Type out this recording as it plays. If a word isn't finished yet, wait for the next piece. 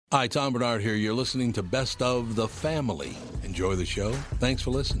Hi, Tom Bernard here. You're listening to Best of the Family. Enjoy the show. Thanks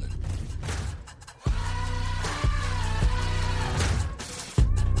for listening.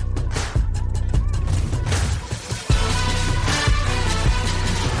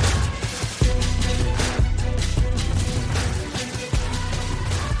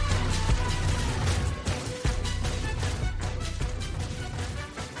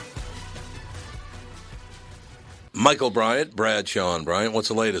 Michael Bryant, Bradshaw and Bryant, what's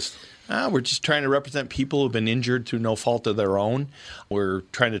the latest? We're just trying to represent people who've been injured through no fault of their own. We're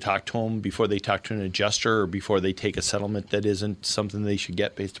trying to talk to them before they talk to an adjuster or before they take a settlement that isn't something they should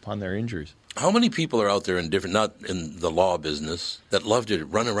get based upon their injuries. How many people are out there not in the law business, that love to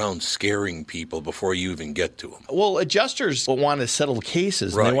run around scaring people before you even get to them? Well, adjusters want to settle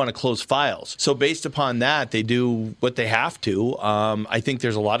cases and they want to close files. So based upon that, they do what they have to. I think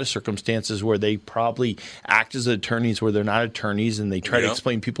there's a lot of circumstances where they probably act as attorneys where they're not attorneys and they try to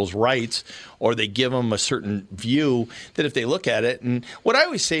explain people's rights, or they give them a certain view that if they look at it. And what I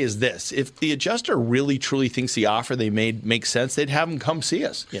always say is this: if the adjuster really truly thinks the offer they made makes sense, they'd have them come see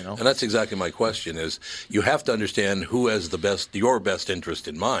us. And that's exactly my question is, you have to understand who has your best interest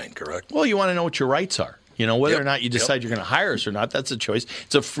in mind, correct? Well, you want to know what your rights are. Whether or not you decide you're going to hire us or not, that's a choice.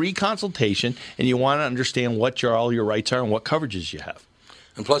 It's a free consultation, and you want to understand what all your rights are and what coverages you have.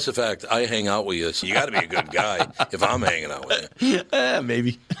 And plus the fact I hang out with you, so you got to be a good guy if I'm hanging out with you.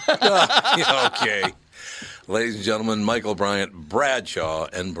 Maybe. Okay. Ladies and gentlemen, Michael Bryant, Bradshaw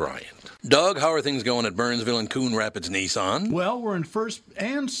and Bryant. Doug, how are things going at Burnsville and Coon Rapids Nissan? Well, we're in first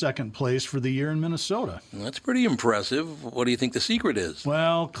and second place for the year in Minnesota. Well, that's pretty impressive. What do you think the secret is?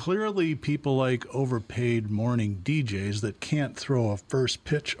 Well, clearly people like overpaid morning DJs that can't throw a first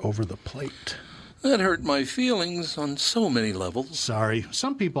pitch over the plate. That hurt my feelings on so many levels. Sorry.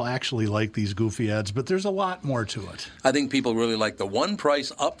 Some people actually like these goofy ads, but there's a lot more to it. I think people really like the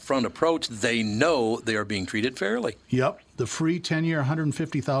one-price upfront approach. They know they are being treated fairly. Yep. The free 10-year,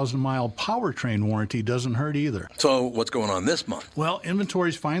 150,000-mile powertrain warranty doesn't hurt either. So what's going on this month? Well,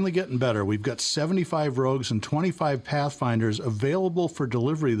 inventory's finally getting better. We've got 75 Rogues and 25 Pathfinders available for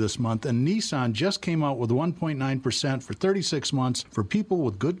delivery this month, and Nissan just came out with 1.9% for 36 months for people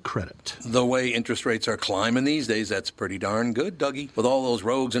with good credit. The way interest rates are climbing these days, that's pretty darn good, Dougie. With all those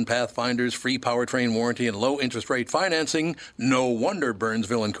Rogues and Pathfinders, free powertrain warranty, and low interest rate financing, no wonder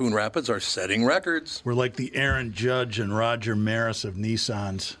Burnsville and Coon Rapids are setting records. We're like the Aaron Judge and Roger Maris of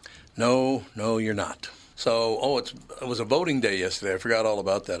Nissans. No, you're not. So, it was a voting day yesterday. I forgot all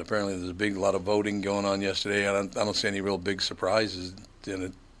about that. Apparently there's a lot of voting going on yesterday. I don't see any real big surprises in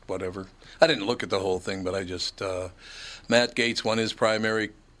it, whatever. I didn't look at the whole thing, but I just, Matt Gaetz won his primary.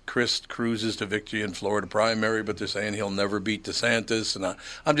 Chris cruises to victory in Florida primary, but they're saying he'll never beat DeSantis. And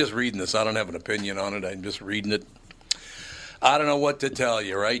I'm just reading this. I don't have an opinion on it. I'm just reading it. I don't know what to tell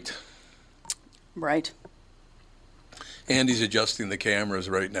you, right? Right. Andy's adjusting the cameras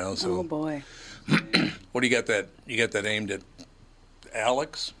right now. So. Oh, boy. What do you got that? You got that aimed at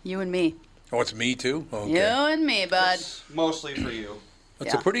Alex? You and me. Oh, it's me too? Okay. You and me, bud. It's mostly for you.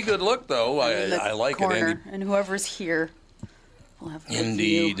 That's a pretty good look, though. I like corner, it, Andy. And whoever's here will have a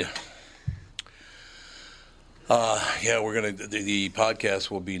Indeed. view. We're going to, the podcast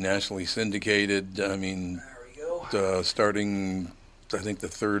will be nationally syndicated. I mean, starting, I think, the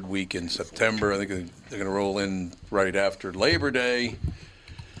third week in September. I think they're going to roll in right after Labor Day.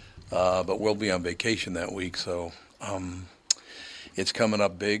 But we'll be on vacation that week, so it's coming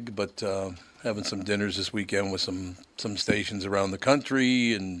up big. But having some dinners this weekend with some stations around the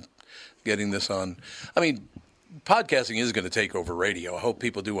country and getting this on. I mean, podcasting is going to take over radio. I hope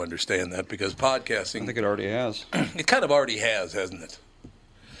people do understand that, because podcasting... I think it already has. It kind of already has, hasn't it?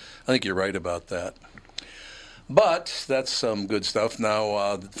 I think you're right about that. But that's some good stuff.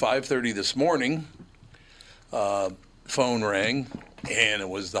 Now, 5:30 this morning, phone rang, and it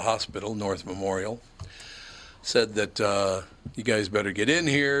was the hospital, North Memorial. Said that you guys better get in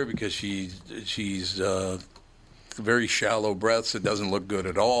here because she's very shallow breaths. It doesn't look good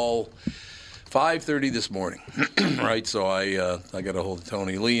at all. 5:30 this morning, right? So I got a hold of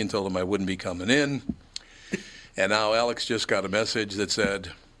Tony Lee and told him I wouldn't be coming in. And now Alex just got a message that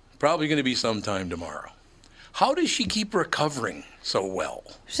said, probably going to be sometime tomorrow. How does she keep recovering so well?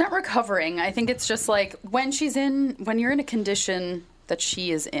 She's not recovering. I think it's just like when you're in a condition that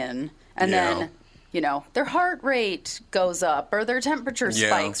she is in, and then, their heart rate goes up or their temperature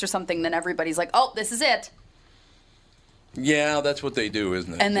spikes or something, then everybody's like, oh, this is it. Yeah, that's what they do,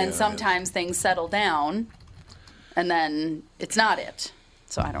 isn't it? And then sometimes things settle down, and then it's not it.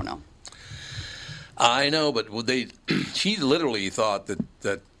 So I don't know. I know, but she literally thought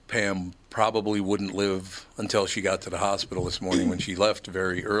that Pam probably wouldn't live until she got to the hospital this morning when she left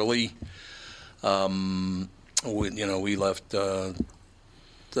very early. We left, I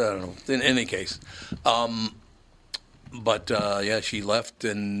don't know, in any case. She left,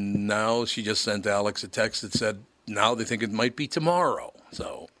 and now she just sent Alex a text that said, now they think it might be tomorrow.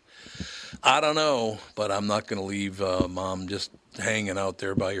 So, I don't know, but I'm not going to leave Mom just hanging out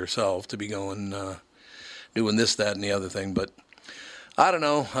there by herself to be going, doing this, that, and the other thing. But I don't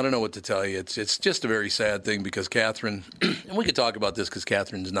know. I don't know what to tell you. It's just a very sad thing because Catherine, and we could talk about this because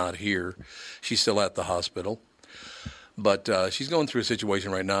Catherine's not here. She's still at the hospital. But she's going through a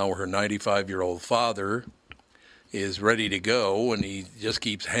situation right now where her 95-year-old father is ready to go, and he just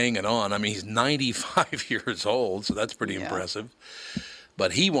keeps hanging on. I mean, he's 95 years old, so that's pretty impressive.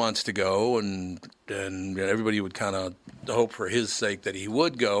 But he wants to go, and everybody would kind of hope for his sake that he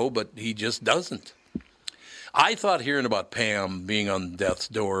would go, but he just doesn't. I thought hearing about Pam being on death's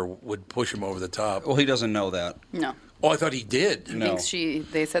door would push him over the top. Well, he doesn't know that. No. Oh, I thought he did. He thinks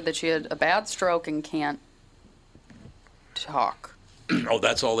they said that she had a bad stroke and can't talk. Oh,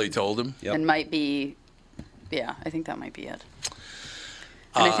 that's all they told him? Yep. And might be, I think that might be it.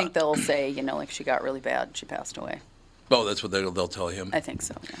 And I think they'll say, like she got really bad, she passed away. Oh, that's what they'll tell him? I think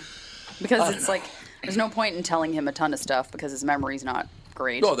so, yeah. Because it's like, there's no point in telling him a ton of stuff because his memory's not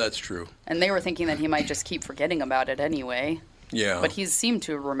great. Oh, that's true. And they were thinking that he might just keep forgetting about it anyway. Yeah. But he seemed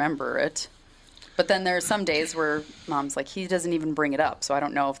to remember it. But then there are some days where Mom's like, he doesn't even bring it up. So I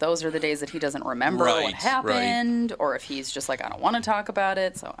don't know if those are the days that he doesn't remember what happened or if he's just like, I don't want to talk about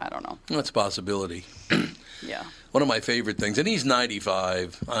it. So I don't know. That's a possibility. Yeah. One of my favorite things, and he's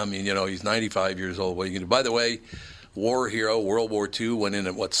 95. I mean, he's 95 years old. What are you going to do? By the way, war hero, World War II, went in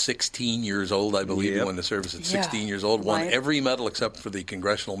at, 16 years old, I believe. He went into service at 16 years old. Won every medal except for the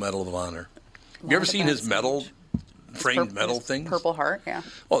Congressional Medal of Honor. Have you ever seen his medal? Framed medal things. Purple Heart, yeah.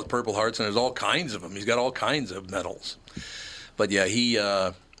 Oh, the Purple Hearts, and there's all kinds of them. He's got all kinds of medals. But yeah, he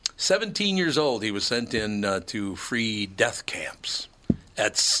 17 years old. He was sent in to free death camps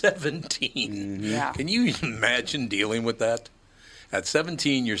at 17. Mm-hmm. Yeah. Can you imagine dealing with that? At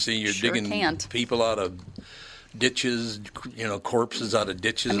 17, you're digging people out of ditches, corpses out of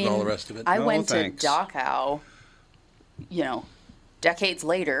ditches and all the rest of it. I went to Dachau, decades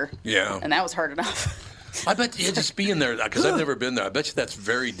later. Yeah. And that was hard enough. I bet you just being there, because I've never been there, I bet you that's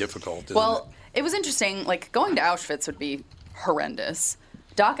very difficult, isn't it was interesting. Like, going to Auschwitz would be horrendous.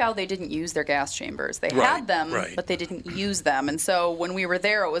 Dachau, they didn't use their gas chambers. They had them, but they didn't use them. And so when we were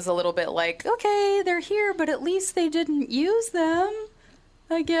there, it was a little bit like, okay, they're here, but at least they didn't use them,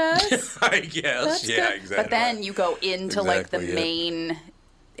 I guess. I guess, That's yeah, good. exactly. But then you go into, the main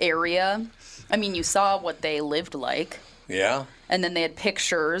area. I mean, you saw what they lived like. Yeah. And then they had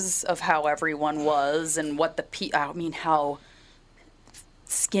pictures of how everyone was and what how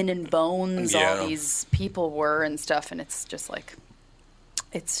skin and bones all these people were and stuff. And it's just like,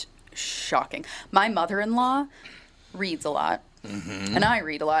 it's shocking. My mother-in-law reads a lot, and I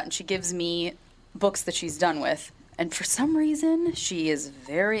read a lot, and she gives me books that she's done with. And for some reason, she is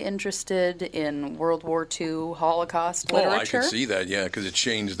very interested in World War II Holocaust literature. Oh, I can see that, yeah, because it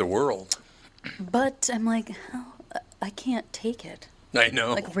changed the world. But I'm like, I can't take it. I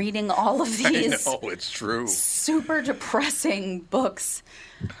know. Like reading all of these. I know, it's true. Super depressing books.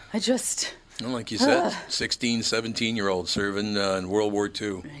 Well, like you said, 16, 17-year-old serving in World War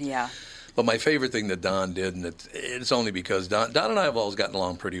II. Yeah. But my favorite thing that Don did, and it's only because Don and I have always gotten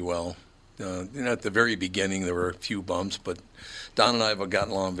along pretty well. At the very beginning, there were a few bumps, but Don and I have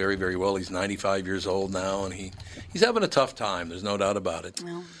gotten along very, very well. He's 95 years old now, and he's having a tough time. There's no doubt about it.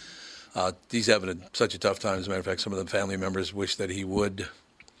 Well. He's having such a tough time. As a matter of fact, some of the family members wish that he would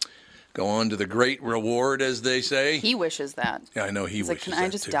go on to the great reward, as they say. He wishes that. Yeah, I know he He's wishes like, can I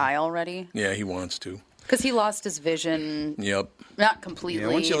just die already? Yeah, he wants to. Because he lost his vision. Yep. Not completely.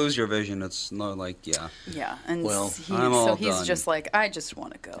 Yeah, once you lose your vision, it's not like, Yeah, and he's just like, I just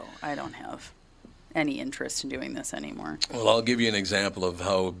want to go. I don't have any interest in doing this anymore. Well, I'll give you an example of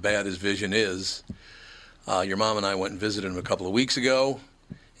how bad his vision is. Your mom and I went and visited him a couple of weeks ago.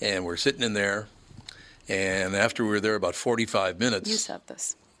 And we're sitting in there, and after we were there about 45 minutes... You said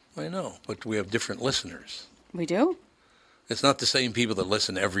this. I know, but we have different listeners. We do? It's not the same people that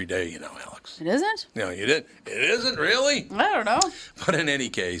listen every day, Alex. It isn't? No, you didn't. It isn't, really? I don't know. But in any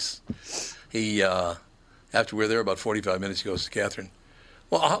case, he, after we were there about 45 minutes, he goes to Catherine,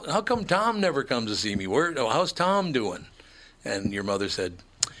 well, how come Tom never comes to see me? How's Tom doing? And your mother said,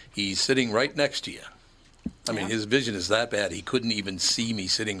 he's sitting right next to you. I mean, his vision is that bad, he couldn't even see me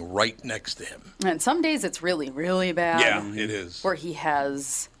sitting right next to him. And some days it's really, really bad. Yeah, it is. Where he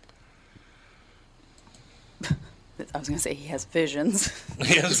has I was going to say he has visions.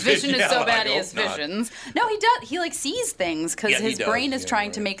 His vision is so bad I he has hope not. visions. No, he does. He like sees things because his brain is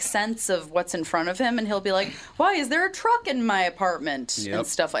trying to right. make sense of what's in front of him, and he'll be like, "Why is there a truck in my apartment?" and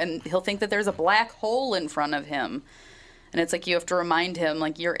stuff, and he'll think that there's a black hole in front of him. And it's like you have to remind him,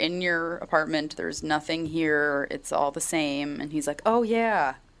 like, you're in your apartment, there's nothing here, it's all the same. And he's like, oh,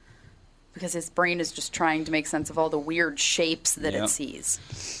 yeah. Because his brain is just trying to make sense of all the weird shapes that it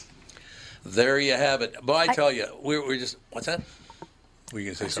sees. There you have it. But I tell you, we're just, what's that? Were you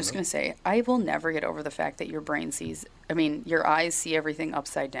going to say something? I was just going to say, I will never get over the fact that your brain sees, I mean, your eyes see everything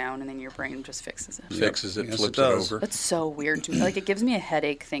upside down, and then your brain just fixes it. Fixes it, Yes, flips it it does. over. That's so weird to me. Like, it gives me a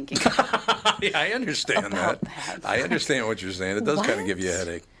headache thinking. Yeah, I understand About that. that. I understand what you're saying. It does kind of give you a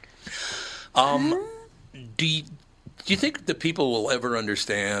headache. Do you think the people will ever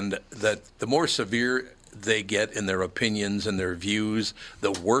understand that the more severe they get in their opinions and their views,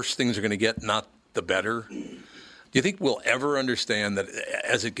 the worse things are going to get, not the better? Do you think we'll ever understand that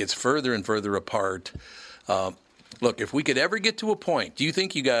as it gets further and further apart? Look, if we could ever get to a point, do you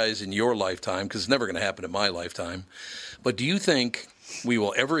think you guys in your lifetime, because it's never going to happen in my lifetime, but do you think we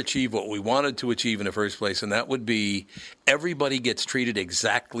will ever achieve what we wanted to achieve in the first place, and that would be everybody gets treated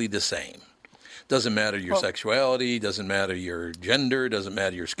exactly the same? Doesn't matter your sexuality, doesn't matter your gender, doesn't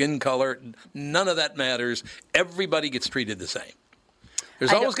matter your skin color. None of that matters. Everybody gets treated the same.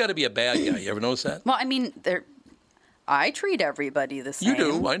 There's always got to be a bad guy. You ever notice that? Well, I mean, I treat everybody the same. You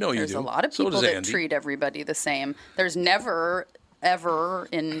do. I know you do. There's a lot of So people does that Andy. treat everybody the same. There's never, ever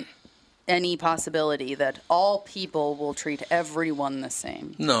in any possibility that all people will treat everyone the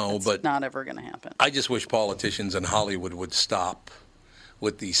same. No, It's but not ever going to happen. I just wish politicians in Hollywood would stop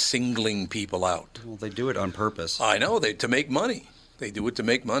with the singling people out. Well, they do it on purpose. I know, to make money. They do it to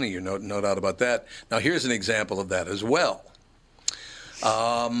make money. You're no doubt about that. Now, here's an example of that as well.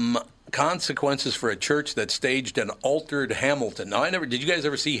 Consequences for a church that staged an altered Hamilton. Now, did you guys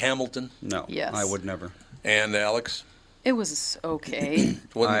ever see Hamilton? No, Yes. I would never. And Alex? It was okay.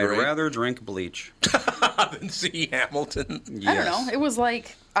 Wasn't I'd great? rather drink bleach. than see Hamilton. I don't know. It was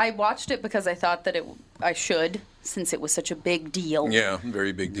like, I watched it because I thought that I should, since it was such a big deal Yeah,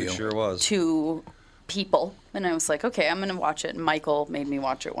 very big deal. It sure was. to people. And I was like, okay, I'm going to watch it. And Michael made me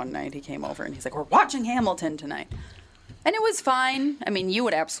watch it one night. He came over and he's like, we're watching Hamilton tonight. And it was fine. I mean, you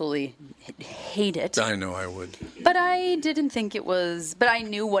would absolutely hate it. I know I would. But I didn't think it was. But I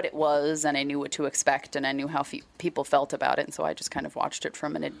knew what it was, and I knew what to expect, and I knew how people felt about it. And so I just kind of watched it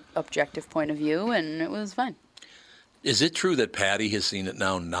from an objective point of view, and it was fine. Is it true that Patty has seen it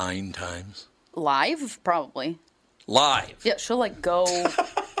now 9 times? Live, probably. Live? Yeah, she'll like go.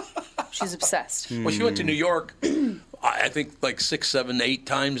 She's obsessed. Well, she went to New York, I think, like 6, 7, 8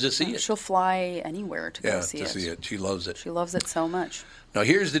 times to see it. She'll fly anywhere to go see to it. see it. She loves it. She loves it so much. Now,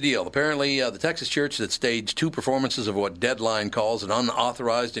 here's the deal. Apparently, the Texas church that staged 2 performances of what Deadline calls an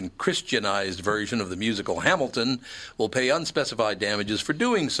unauthorized and Christianized version of the musical Hamilton will pay unspecified damages for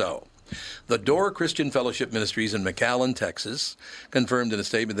doing so. The Door Christian Fellowship Ministries in McAllen, Texas, confirmed in a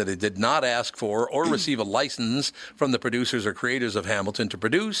statement that it did not ask for or receive a license from the producers or creators of Hamilton to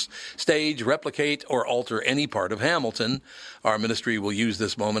produce, stage, replicate, or alter any part of Hamilton. Our ministry will use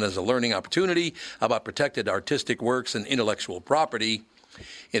this moment as a learning opportunity about protected artistic works and intellectual property.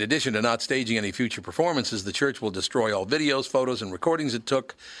 In addition to not staging any future performances, the church will destroy all videos, photos, and recordings it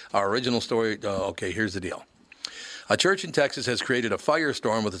took. Our original story. Okay, here's the deal. A church in Texas has created a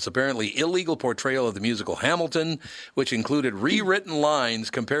firestorm with its apparently illegal portrayal of the musical Hamilton, which included rewritten lines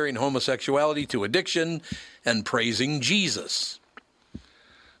comparing homosexuality to addiction and praising Jesus. I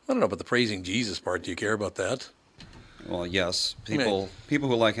don't know about the praising Jesus part. Do you care about that? Well, yes. People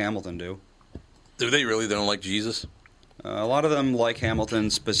who like Hamilton do. Do they really? They don't like Jesus? A lot of them like Hamilton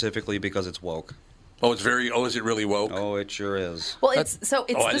specifically because it's woke. Oh, is it really woke? Oh, it sure is. Well, it's I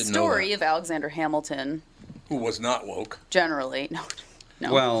the didn't know story that. of Alexander Hamilton. Who was not woke? Generally,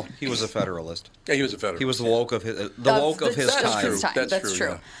 no. Well, he was a Federalist. Yeah, he was a Federalist. He was the woke of his time. That's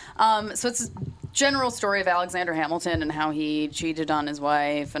true. Yeah. So it's a general story of Alexander Hamilton and how he cheated on his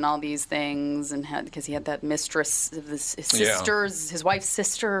wife and all these things, and because he had that mistress of his sister's, his wife's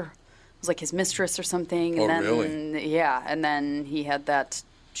sister was like his mistress or something. And then, really? Yeah, and then he had that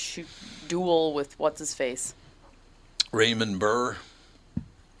duel with what's his face. Raymond Burr.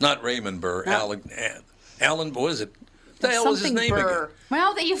 Not Raymond Burr. No. Alan, what is it? What the hell was his name Burr. again?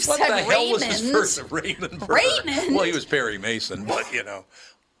 Well, that you've What said the Raymond. hell was his first? Raymond Burr. Raymond? Well, he was Perry Mason, but,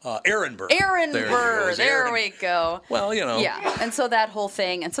 Aaron Burr. Aaron Burr. There we go. Well, Yeah, and so that whole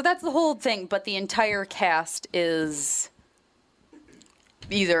thing. And so that's the whole thing, but the entire cast is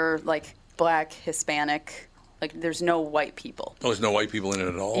either, like, black, Hispanic, Like, there's no white people. Oh, there's no white people in it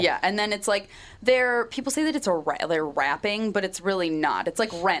at all? Yeah, and then it's like, people say that they're rapping, but it's really not. It's like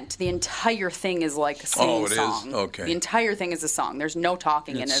Rent. The entire thing is like a singing song. Is? Okay. The entire thing is a song. There's no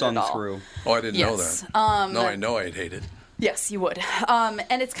talking in it at all. It's sung through. Oh, I didn't know that. No, I know I'd hate it. Yes, you would. And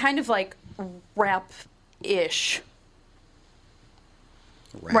it's kind of like rap-ish.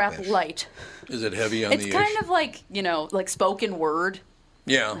 Rap light. Is it heavy on the ish? It's kind of like, like spoken word.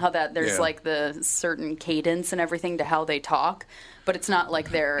 Yeah. How that there's like the certain cadence and everything to how they talk, but it's not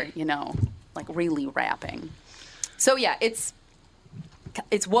like they're, like really rapping. So yeah, it's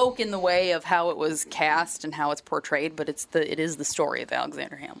woke in the way of how it was cast and how it's portrayed, but it is the story of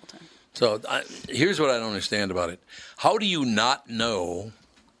Alexander Hamilton. So here's what I don't understand about it. How do you not know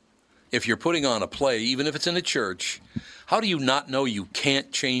if you're putting on a play, even if it's in a church, how do you not know you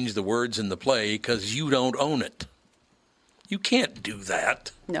can't change the words in the play because you don't own it? You can't do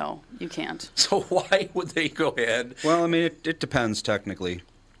that. No, you can't. So why would they go ahead? Well, I mean, it depends technically.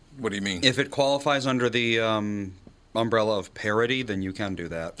 What do you mean? If it qualifies under the umbrella of parody, then you can do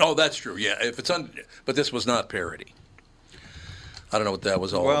that. Oh, that's true. Yeah, if it's but this was not parody. I don't know what that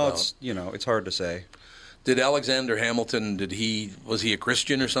was all about. Well, it's hard to say. Did Alexander Hamilton? Was he a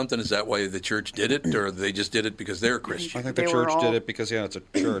Christian or something? Is that why the church did it, or they just did it because they're Christian? I think the church did it because it's a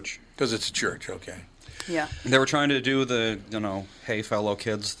church. Because it's a church. Okay. Yeah. They were trying to do the, hey, fellow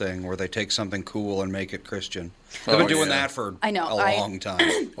kids thing where they take something cool and make it Christian. They've been doing that for a long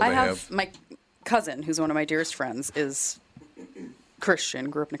time. I have my cousin, who's one of my dearest friends, is Christian,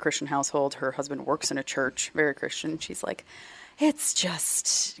 grew up in a Christian household. Her husband works in a church, very Christian. She's like,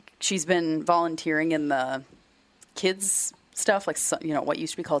 she's been volunteering in the kids stuff, like, what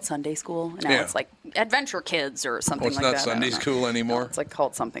used to be called Sunday school. And now it's like Adventure Kids or something like that. It's not Sunday school anymore? No, it's like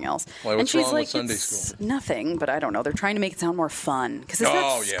called something else. Why, what's wrong with Sunday school? Nothing, but I don't know. They're trying to make it sound more fun. Because it's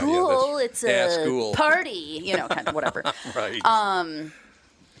not school, it's school. Party, kind of whatever. Right.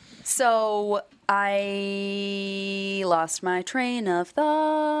 So I lost my train of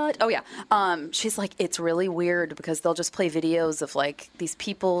thought. Oh, yeah. She's like, it's really weird because they'll just play videos of, like, these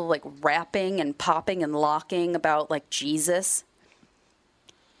people, like, rapping and popping and locking about, like, Jesus.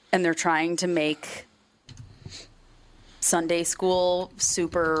 And they're trying to make Sunday school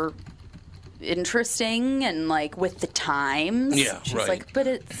super interesting and, like, with the times. Yeah, She's right. like, but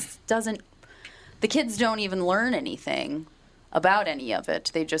it doesn't... The kids don't even learn anything about any of it.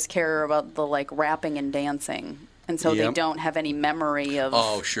 They just care about the, like, rapping and dancing. And so they don't have any memory of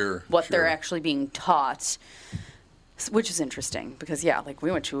what they're actually being taught, which is interesting because, like,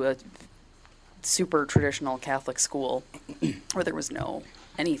 we went to a super traditional Catholic school where there was no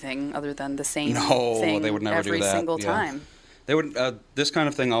anything other than the same thing they would never every do that. single time. They would. This kind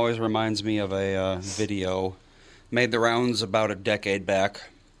of thing always reminds me of a video made the rounds about a decade back.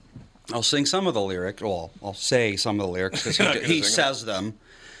 I'll sing some of the lyrics. Well, I'll say some of the lyrics because he says them.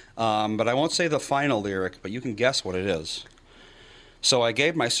 But I won't say the final lyric, but you can guess what it is. So I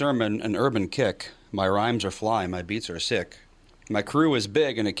gave my sermon an urban kick. My rhymes are fly, my beats are sick. My crew is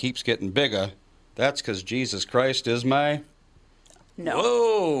big and it keeps getting bigger. That's because Jesus Christ is my... No.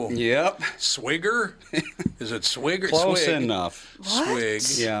 Whoa. Yep. Swigger? Is it Swigger? Close Swig. enough. What?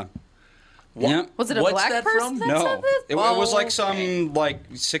 Swig. Yeah. What? Was it a What's black that person from? that No. said this? It was like some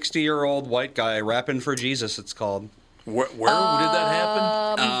 60-year-old white guy rapping for Jesus, it's called. Where did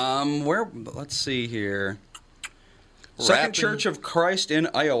that happen? Let's see here. Second Church of Christ in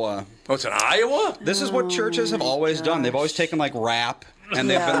Iowa. Oh, it's in Iowa? This is what churches have always done. They've always taken like rap, and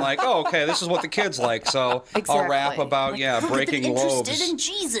they've been like, "Oh, okay, this is what the kids like, so I'll rap about like, breaking lobes." Interested in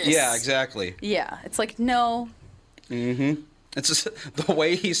Jesus. Yeah, exactly. Yeah, it's like no. Mm-hmm. It's just, the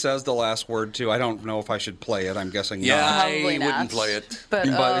way he says the last word too. I don't know if I should play it. I'm guessing yeah, not. Probably I not. wouldn't play it. But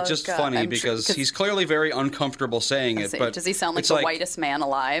it's just funny because he's clearly very uncomfortable saying it. But does he sound like the whitest man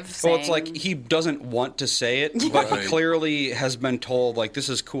alive? Well, it's like he doesn't want to say it, but he clearly has been told, like, this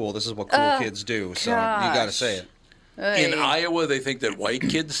is cool. This is what cool kids do. So you got to say it. In Iowa, they think that white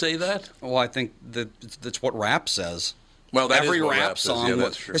kids say that? Well, I think that's what rap says. Well, that every is what rap song, says. Yeah,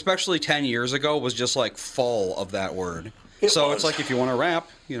 that's true. especially 10 years ago, was just like full of that word. It's like if you want to rap,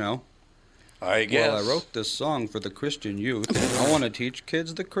 I guess. Well, I wrote this song for the Christian youth. I want to teach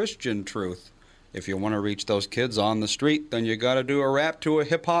kids the Christian truth. If you want to reach those kids on the street, then you got to do a rap to a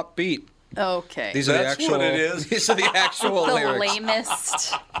hip hop beat. Okay. That's what it is. These are the actual the lyrics.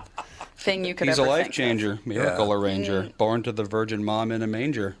 lamest thing you could He's ever a life think changer, miracle arranger, born to the Virgin Mom in a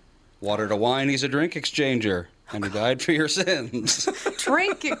manger. Water to wine, he's a drink exchanger. and he died for your sins.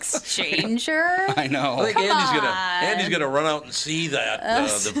 Drink exchanger. I know. I think Andy's gonna run out and see that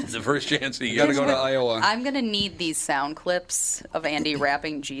the first chance he Got to gets. go to Iowa. I'm gonna need these sound clips of Andy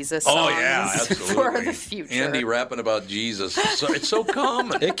rapping Jesus Oh songs yeah, absolutely. for the future. Andy rapping about Jesus. It's so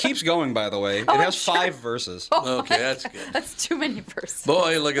common. It keeps going, by the way. It I'm has sure. 5 verses. Okay, that's good. That's too many verses.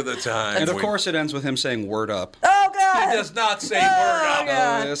 Boy, look at the time. And of course, it ends with him saying "word up." Oh God! He does not say word up.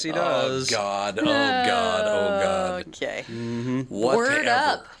 God. Oh, yes, he does. Oh God! Oh God! Oh God! Okay. Whatever. Word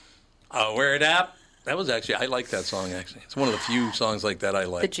up. Oh, word up. That was actually, I like that song, actually. It's one of the few songs like that I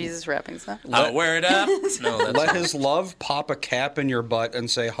like. The Jesus rapping song. Word up. No, that's Let his love pop a cap in your butt and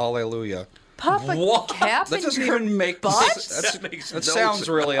say hallelujah. Pop a What? cap That in doesn't your even make butt? sense. That makes That no sounds sense.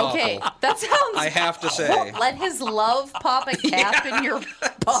 really Okay, awful. that sounds. I have to say. Let his love pop a cap in your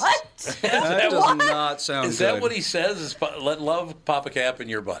butt? That does not sound Is good. that what he says? Is let love pop a cap in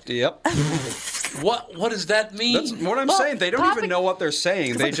your butt? Yep. What does that mean? That's what I'm Well, saying. They don't pop even a- know what they're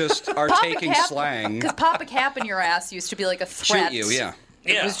saying. They just are Pop taking a cap, slang. Because pop a cap in your ass used to be like a threat. Shoot you, yeah.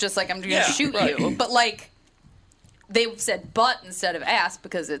 It was just like, I'm going to Yeah, shoot right. you. But like, they said butt instead of ass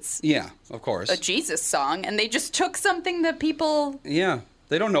because it's Yeah, of course. a Jesus song. And they just took something that people. Yeah,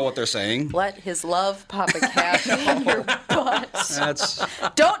 they don't know what they're saying. Let his love pop a cap in your butt. That's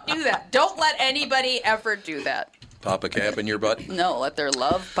Don't do that. Don't let anybody ever do that. Pop a cap in your butt? No, let their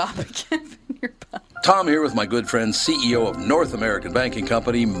love pop a cap in your butt. Tom here with my good friend, CEO of North American Banking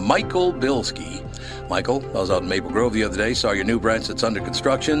Company, Michael Bilski. Michael, I was out in Maple Grove the other day, saw your new branch that's under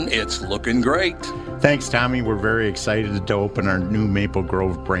construction. It's looking great. Thanks, Tommy. We're very excited to open our new Maple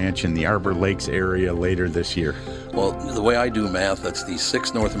Grove branch in the Arbor Lakes area later this year. Well, the way I do math, that's the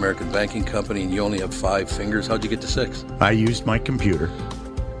 6th North American Banking Company, and you only have 5 fingers. How'd you get to 6? I used my computer.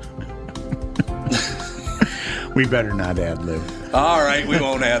 We better not ad-lib. All right, we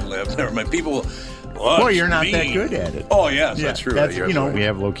won't ad-lib. Never mind. People... Well, you're not that good at it. Oh, yes, that's true. That's, You're you know, right. we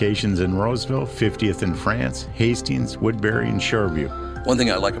have locations in Roseville, 50th in France, Hastings, Woodbury, and Shoreview. One thing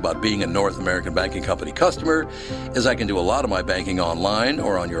I like about being a North American Banking Company customer is I can do a lot of my banking online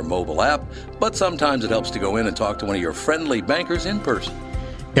or on your mobile app, but sometimes it helps to go in and talk to one of your friendly bankers in person.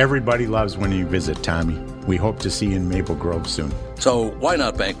 Everybody loves when you visit, Tommy. We hope to see you in Maple Grove soon. So why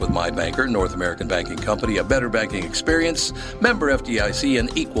not bank with my banker, North American Banking Company, a better banking experience, member FDIC,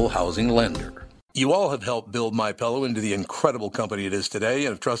 and equal housing lender. You all have helped build My Pillow into the incredible company it is today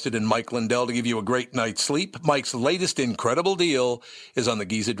and have trusted in Mike Lindell to give you a great night's sleep. Mike's latest incredible deal is on the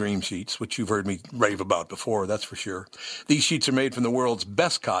Giza Dream Sheets, which you've heard me rave about before, that's for sure. These sheets are made from the world's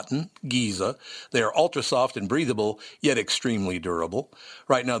best cotton, Giza. They are ultra soft and breathable, yet extremely durable.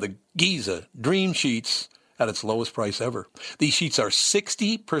 Right now, the Giza Dream Sheets at its lowest price ever. These sheets are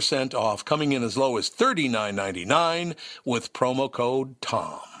 60% off, coming in as low as $39.99 with promo code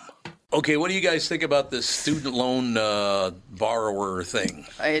TOM. Okay, what do you guys think about this student loan borrower thing?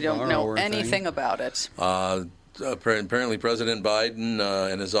 I don't know Borrower thing. anything about it. Apparently, President Biden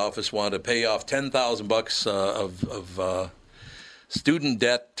and his office want to pay off $10,000 of student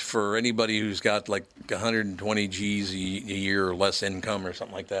debt for anybody who's got like 120 G's a year or less income or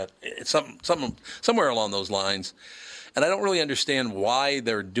something like that. It's somewhere along those lines, and I don't really understand why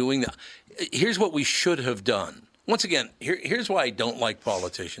they're doing that. Here's what we should have done. Once again, here's why I don't like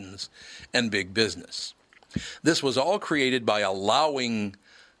politicians and big business. This was all created by allowing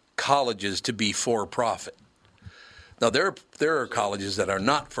colleges to be for-profit. Now, there are colleges that are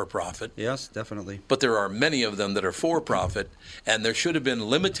not for-profit, yes, definitely. but there are many of them that are for-profit, and there should have been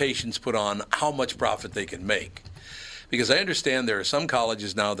limitations put on how much profit they can make. Because I understand there are some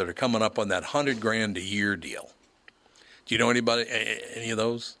colleges now that are coming up on that $100,000 a year deal. Do you know any of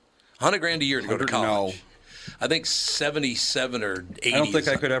those? $100,000 a year to go to college. No. I think 77 or 80. I don't think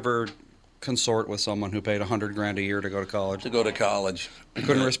I could ever consort with someone who paid $100,000 a year to go to college. to go to college. I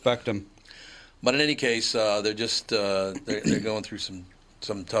couldn't respect them. But in any case, they're just they're going through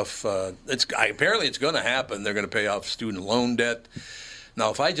some tough. Apparently it's going to happen. They're going to pay off student loan debt.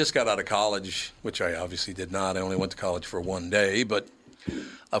 Now, if I just got out of college, which I obviously did not, I only went to college for one day, but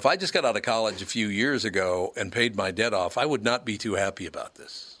if I just got out of college a few years ago and paid my debt off, I would not be too happy about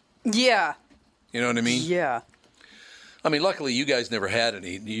this. Yeah. You know what I mean? Yeah. I mean, luckily you guys never had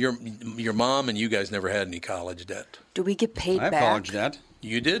any. Your mom and you guys never had any college debt. Do we get paid I have back? college debt.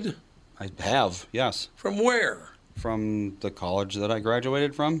 You did? I have, yes. From where? From the college that I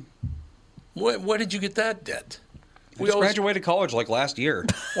graduated from. Where did you get that debt? I just graduated college like last year.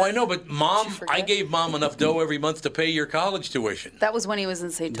 Well, I know, but Mom, Did you forget? I gave Mom enough dough every month to pay your college tuition. That was when he was in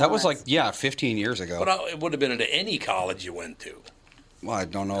St. Thomas. That was like, 15 years ago. But it would have been at any college you went to. Well, I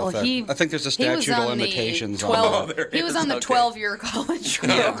don't know Well, I think there's a statute of limitations on that. He was on the 12-year college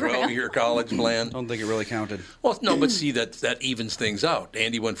program. 12-year college plan. I don't think it really counted. Well, no, but see, that evens things out.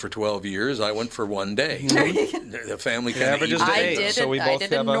 Andy went for 12 years. I went for 1 day. The family kind of Average is evens eight. it out. So we I both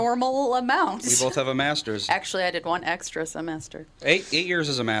did a have a- normal amount. We both have a master's. Actually, I did 1 extra semester. 8 years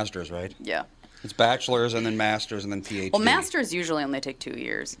is a master's, right? Yeah. It's bachelor's and then master's and then PhD. Well, masters usually only take 2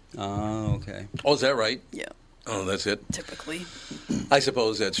 years. Oh, okay. Oh, is that right? Yeah. Oh, that's it? Typically. I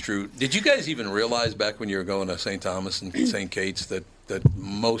suppose that's true. Did you guys even realize back when you were going to St. Thomas and St. Kate's that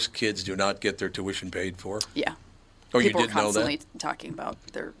most kids do not get their tuition paid for? Yeah. Oh, you People did were know constantly that? talking about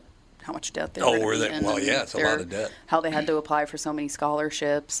how much debt they Oh, were were gonna they? be in Well, and yeah, it's a lot of debt. How they had to apply for so many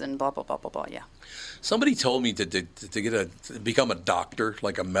scholarships and blah, blah, blah, blah, blah. Yeah. Somebody told me to become a doctor,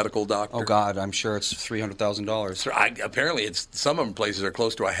 like a medical doctor. Oh, God, I'm sure it's $300,000. So apparently, some of them places are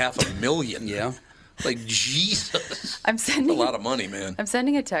close to $500,000. Yeah. Like, Jesus. I'm That's a sending lot of money, man. I'm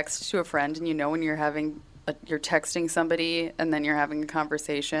sending a text to a friend, and when you're you're texting somebody, and then you're having a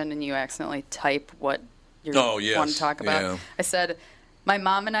conversation, and you accidentally type what you want to talk about. Yeah. I said, my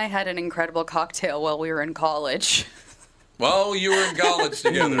mom and I had an incredible cocktail while we were in college. Well, you were in college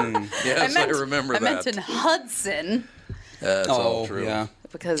together. Yes, I remember that. I meant in Hudson. That's all true. Yeah.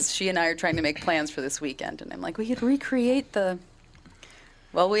 Because she and I are trying to make plans for this weekend, and I'm like, we could recreate the.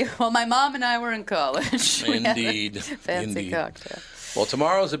 Well, my mom and I were in college. Indeed. Fancy Indeed. cocktail. Well,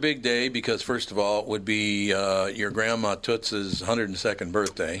 tomorrow's a big day because, first of all, it would be your Grandma Toots's 102nd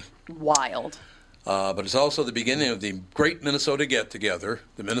birthday. Wild. But it's also the beginning of the great Minnesota get-together,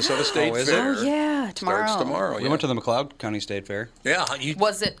 the Minnesota State is it? Fair. Oh, yeah, tomorrow. Starts tomorrow, We yeah. went to the McLeod County State Fair. Yeah.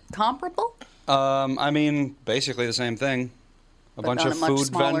 Was it comparable? I mean, basically the same thing. A But bunch on of a much food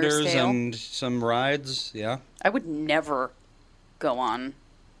smaller vendors scale? and some rides. Yeah. I would never go on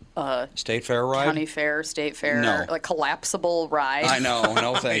a State Fair ride? county fair, state fair, No. like collapsible ride. I know.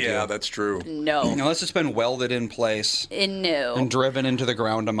 No, thank Yeah, you. that's true. No. Unless it's been welded in place No. and driven into the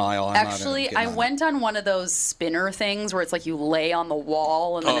ground a mile. I'm Actually, not I getting on went on one of those spinner things where it's like you lay on the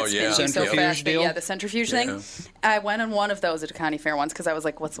wall and then Oh, it yeah. spins you so Centrifuge fast. deal? Yeah, the centrifuge Yeah. thing. I went on one of those at a county fair once because I was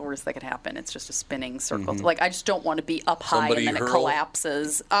like, what's the worst that could happen? It's just a spinning circle. Like, I just don't want to be up high Somebody and then it hurl?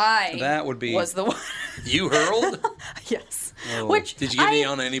 collapses. That would be- was the one. You hurled? Yes. Oh. Which Did you get any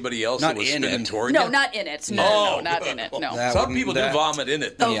on anybody else Not that was in spinning it. toward No, you? not in it. No, Oh, no, not in it. No. That Some wouldn't- people do that- vomit in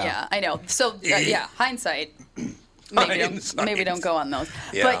it. Oh Yeah. yeah, I know. So yeah, hindsight. Hindsight. Maybe don't go on those.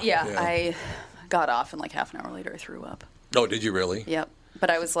 Yeah, But yeah, yeah. I got off and like half an hour later I threw up. Oh, did you really? Yep. But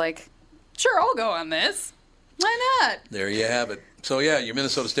I was like, sure, I'll go on this. Why not? There you have it. So, yeah, your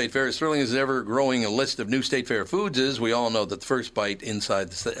Minnesota State Fair, as thrilling as ever growing a list of new State Fair foods is, we all know that the first bite inside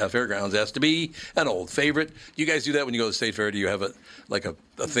the fairgrounds has to be an old favorite. Do you guys do that when you go to the State Fair? Do you have a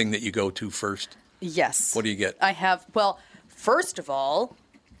thing that you go to first? Yes. What do you get? I have. Well, first of all,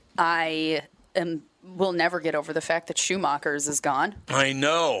 will never get over the fact that Schumacher's is gone I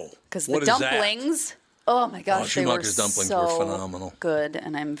know. because the What is that? dumplings. Oh my gosh, they were Schumacher's dumplings so were phenomenal. good,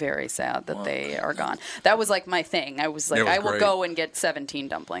 and I'm very sad that they are gone. That was like my thing. I was like, It was I will great. go and get 17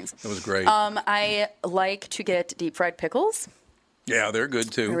 dumplings. It was great. I like to get deep fried pickles. Yeah, they're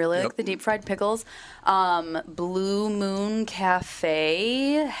good, too. I really Yep. like the deep fried pickles. Blue Moon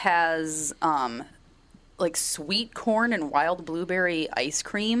Cafe has like sweet corn and wild blueberry ice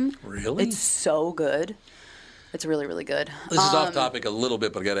cream. Really? It's so good. It's really, really good. This is off topic a little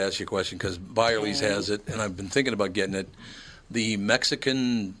bit, but I got to ask you a question because Byerly's has it, and I've been thinking about getting it. The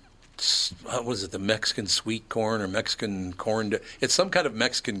Mexican, what is it? The Mexican sweet corn or Mexican corn dish? It's some kind of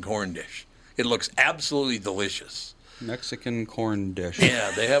Mexican corn dish. It looks absolutely delicious. Mexican corn dish.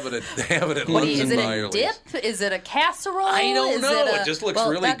 Yeah, they have it at What do Lunds you, and is it a Byerly's. dip? Is it a casserole? I don't Is know. It, It just looks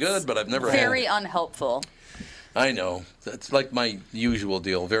really that's good, but I've never had very it. unhelpful. I know. That's like my usual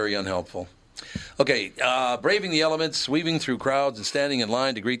deal. Very unhelpful. Okay, braving the elements, weaving through crowds, and standing in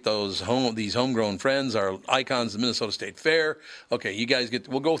line to greet these homegrown friends, our icons of the Minnesota State Fair. Okay, you guys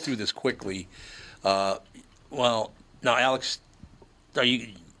we'll go through this quickly. Well, now, Alex,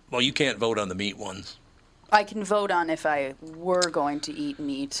 you can't vote on the meat ones. I can vote on if I were going to eat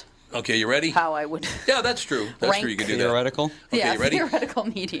meat, Okay, you ready? how I would. Yeah, that's true. That's true. You can do that. Theoretical? Okay, yeah, you ready? theoretical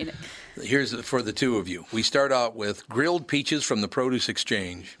meat eating. Here's for the two of you. We start out with grilled peaches from the Produce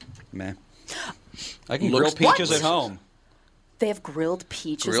Exchange. Meh. I can Looks grill peaches delicious. at home. They have grilled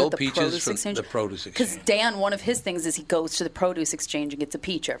peaches Grilled at the peaches Produce from Exchange. the Produce Because Exchange. Dan, one of his things is he goes to the Produce Exchange and gets a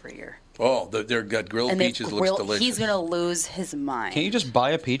peach every year. Oh, they've got grilled And they've peaches. Looks grilled. delicious. He's gonna lose his mind. Can't you just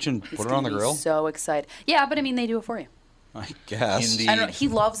buy a peach and He's put it on the gonna be grill? So excited. Yeah, but I mean, they do it for you. I guess. Indeed. I don't know. He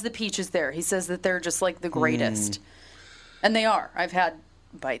loves the peaches there. He says that they're just like the greatest, and they are. I've had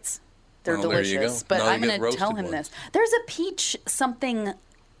bites. They're delicious. But Now I'm you going get to tell roasted him ones. this. There's a peach something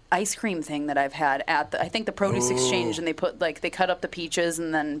ice cream thing that I've had at I think the Produce Exchange, and they cut up the peaches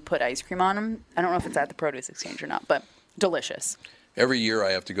and then put ice cream on them. I don't know if it's at the Produce Exchange or not, but delicious. Every year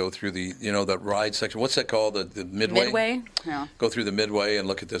I have to go through that ride section. What's that called? The Midway? Midway? Yeah. Go through the Midway and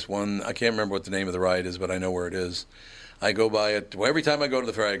look at this one. I can't remember what the name of the ride is, but I know where it is. I go by it. Well, every time I go to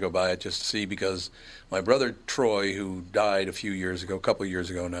the fair, I go by it just to see, because my brother Troy, who died a couple of years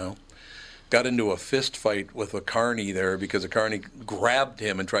ago now, got into a fist fight with a carny there because a carny grabbed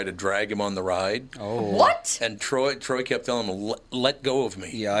him and tried to drag him on the ride. Oh. What? And Troy kept telling him, let go of me.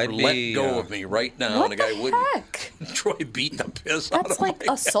 Yeah, let go of me right now. What and the guy the wouldn't. heck? Troy beat the piss out of him. That's like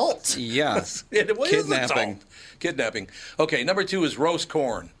assault. Yeah. It was Kidnapping. assault. Kidnapping. Okay, number 2 is roast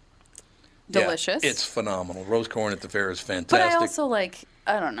corn. Delicious. Yeah, it's phenomenal. Roast corn at the fair is But fantastic. I also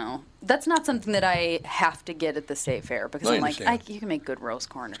I don't know. That's not something that I have to get at the state fair, because I I'm like, understand. you can make good roast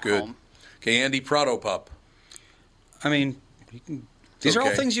corn at Good. home. Okay, Andy, Prado Pup. I mean, these are all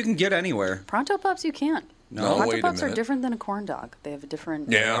okay. things you can get anywhere. Pronto Pups you can't. No, Pronto wait a Pups are minute. different than a corn dog. They have a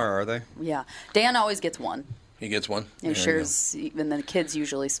different... Yeah. Or are they? Yeah. Dan always gets one. He gets one. He There you shares, and the kids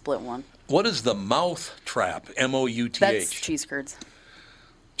usually split one. go. What is the mouth trap? MOUTH. That's cheese curds.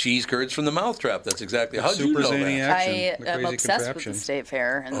 Cheese curds from the mouth trap. That's exactly. How'd you Super know zany that? action. I The am crazy obsessed contraption. with the state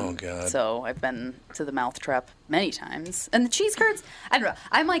fair, and Oh, God. so I've been to the mouth trap many times. And the cheese curds, I don't know.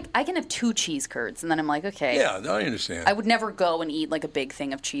 I'm like, I can have 2 cheese curds, and then I'm like, okay. Yeah, I understand. I would never go and eat like a big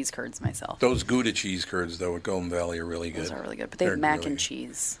thing of cheese curds myself. Those Gouda cheese curds, though, at Golden Valley are really good. Those are really good, but they have They're mac really and good.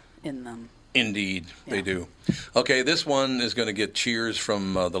 cheese in them. Indeed, they Yeah. do. Okay, this one is going to get cheers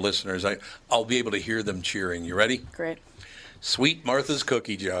from the listeners. I'll be able to hear them cheering. You ready? Great. Sweet Martha's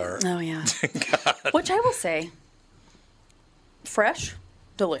Cookie Jar. Oh yeah. Which I will say, fresh,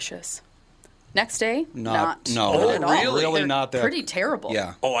 delicious. Next day, not no. good Oh, at all. really? Really They're not that- pretty terrible.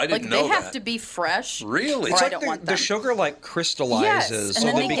 Yeah. Oh, I didn't like, know they have that. to be fresh. Really? Or It's I like don't want the them. sugar crystallizes, Yes, and so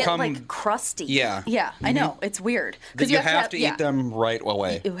then they they become. get like crusty. Yeah. Yeah, I know. It's weird. you have to yeah. eat them right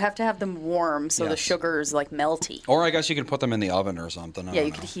away. You have to have them warm so the Yes. sugar is like melty. Or I guess you can put them in the oven or something. I Yeah, don't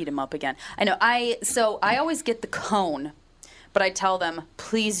you know. could heat them up again. I know. So I always get the cone, but I tell them,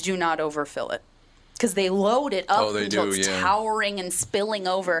 please do not overfill it. Because they load it up Oh, they until do, it's yeah. towering and spilling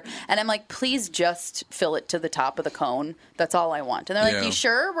over. And I'm like, please just fill it to the top of the cone. That's all I want. And they're like, Yeah. you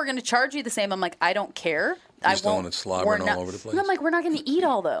sure? We're going to charge you the same. I'm like, I don't care. I just don't won't. want it slobbering we're all not- over the place. And I'm like, we're not going to eat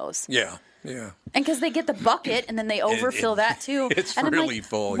all those. Yeah, yeah. And because they get the bucket and then they overfill that too. it's and I'm really like,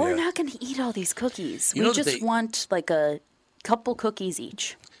 full, We're yeah. not going to eat all these cookies. You We know that just they- want like a couple cookies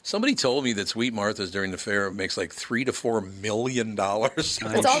each. Somebody told me that Sweet Martha's during the fair makes like $3 to $4 million. That's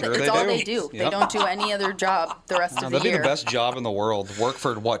I'm all, sure it's they all do. they do. They Yep. don't do any other job the rest of the That'd be year. the best job in the world. Work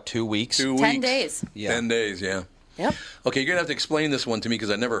for what, 2 weeks? 2 weeks. 10 days. Yeah. 10 days, yeah. Yep. Okay, you're going to have to explain this one to me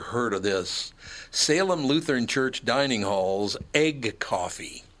because I never heard of this. Salem Lutheran Church Dining Hall's egg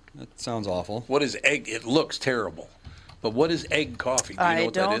coffee. That sounds awful. What is egg? It looks terrible. But what is egg coffee? Do you know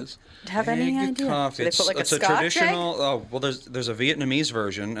what that is? Have any Egg idea? coffee. Do they put like it's a Scotch traditional. egg? Oh well, there's a Vietnamese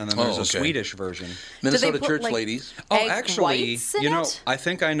version and then there's Oh, a okay. Swedish version. Minnesota put, Church like, ladies. Oh, Egg actually, whites in you know, it? I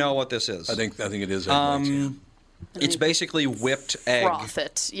think I know what this is. I think it is egg whites, yeah. It's basically whipped egg. Froth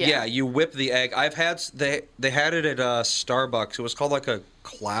it. Yeah. you whip the egg. They had it at Starbucks. It was called like a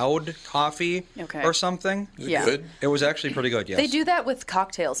cloud coffee Okay. or something. Is it Yeah. good? It was actually pretty good. Yes. They do that with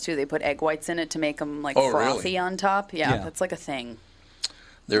cocktails too. They put egg whites in it to make them like Oh, frothy really? on top. Yeah, Yeah. that's like a thing.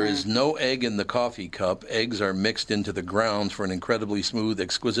 There is no egg in the coffee cup. Eggs are mixed into the grounds for an incredibly smooth,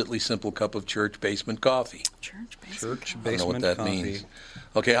 exquisitely simple cup of church basement coffee. Church basement. Church I don't know what basement that coffee. means.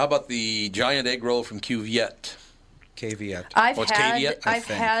 Okay, how about the giant egg roll from Cuvette? Caveat. I've What's had Caveat? I've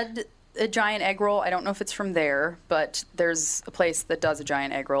think. had a giant egg roll. I don't know if it's from there, but there's a place that does a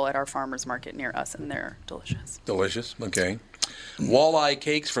giant egg roll at our farmers market near us, and they're delicious. Delicious. Okay. Walleye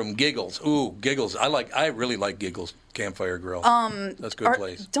cakes from Giggles. Ooh, Giggles. I really like Giggles Campfire Grill. That's a good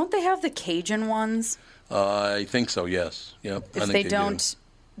place. Don't they have the Cajun ones? I think so. Yes. Yep. I If think they do. don't,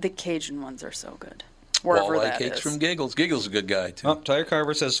 the Cajun ones are so good. Wherever Walleye that cakes is. from Giggles. Giggles is a good guy too. Oh, Tire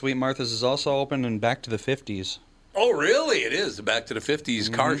Carver says Sweet Martha's is also open and back to the 50s. Oh, really? It is the Back to the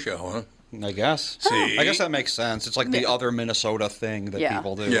 50s car show, huh? I guess. See? I guess that makes sense. It's like the Yeah. other Minnesota thing that Yeah.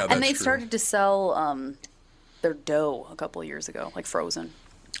 people do. Yeah, And they that's true. started to sell their dough a couple of years ago, like frozen.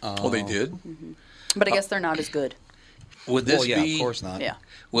 Oh, they did. But I guess they're not as good. Would this Well, yeah, be? of course not. Yeah.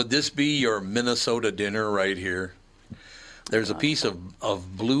 Would this be your Minnesota dinner right here? There's a piece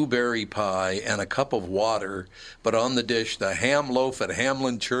of blueberry pie and a cup of water, but on the dish, the ham loaf at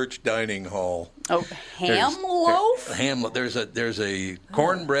Hamlin Church Dining Hall. Oh, ham loaf? There's a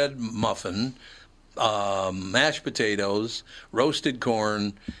cornbread muffin, mashed potatoes, roasted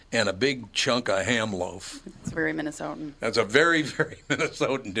corn, and a big chunk of ham loaf. It's very Minnesotan. That's a very, very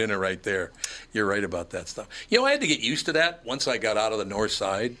Minnesotan dinner right there. You're right about that stuff. I had to get used to that once I got out of the north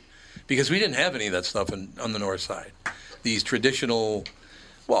side, because we didn't have any of that stuff on the north side. These traditional,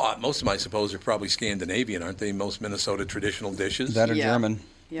 well, most of them, I suppose, are probably Scandinavian, aren't they? Most Minnesota traditional dishes. That are German.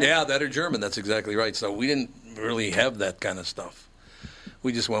 Yeah, that are German. That's exactly right. So we didn't really have that kind of stuff.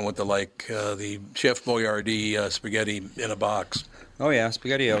 We just went with the Chef Boyardee spaghetti in a box. Oh, yeah,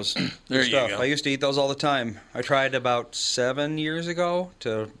 SpaghettiOs. There Good stuff. you go. I used to eat those all the time. I tried about 7 years ago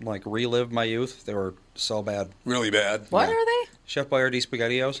to, relive my youth. They were so bad. Really bad. What are they? Chef Boyardee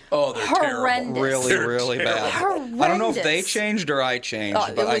SpaghettiOs. Oh, they're Horrendous. terrible. Really, They're really bad. Horrendous. I don't know if they changed or I changed,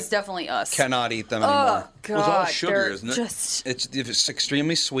 It but was I definitely us. cannot eat them anymore. Oh, God. Well, it's all sugar, they're isn't it? Just, It's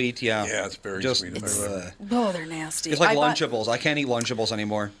extremely sweet, yeah. Yeah, it's very Just, sweet. they're nasty. It's like I bought- Lunchables. I can't eat Lunchables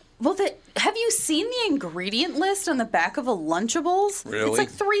anymore. Well, have you seen the ingredient list on the back of a Lunchables? Really? It's like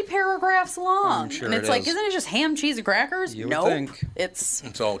 3 paragraphs long. I'm sure and it's it like, is. isn't it just ham, cheese, and crackers? You would Nope. think. It's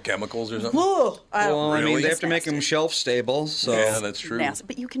It's all chemicals or something? Ugh. Well, I mean, Really? they have to make them shelf stable, so Yeah, that's true. nasty.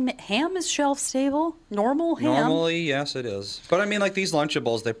 But you can ham is shelf stable. Normal ham. normally, yes, it is. But I mean, like these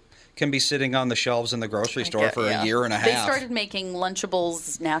Lunchables, they can be sitting on the shelves in the grocery store for a year and a half. They started making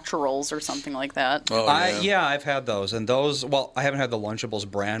Lunchables Naturals or something like that. Oh, I've had those, and those. Well, I haven't had the Lunchables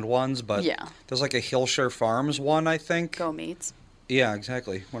brand ones, but Yeah. there's like a Hillshire Farms one, I think. Go Meats. Yeah,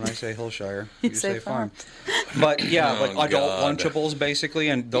 exactly. When I say Hillshire, You you say say farm. But yeah, Oh, like adult God. Lunchables basically,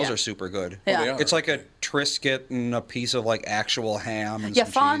 and those Yeah. are super good. Yeah. they are. It's like a Triscuit and a piece of like actual ham and Yeah,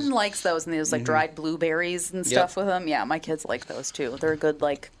 some Fawn cheese. likes those, and there's like dried blueberries and stuff Yep. with them. Yeah, my kids like those too. They're a good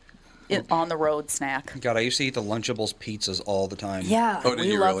on the road snack. God, I used to eat the Lunchables pizzas all the time. Yeah, Oh, did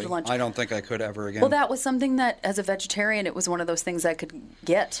we you loved really? Lunchables. I don't think I could ever again. Well, that was something that, as a vegetarian, it was one of those things I could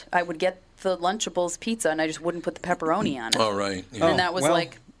get. I would get the Lunchables pizza, and I just wouldn't put the pepperoni on it. Oh, right. Yeah. And that was well,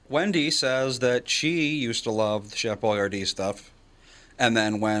 like, Wendy says that she used to love Chef Boyardee stuff. And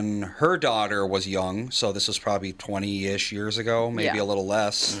then when her daughter was young, so this was probably 20-ish years ago, maybe Yeah. a little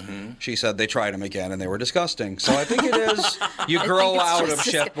less, Mm-hmm. she said they tried them again and they were disgusting. So I think it is, you I grow think it's out just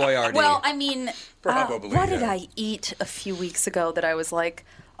of Chef Boyardee. Well, I mean, Probably, what did yeah. I eat a few weeks ago that I was like,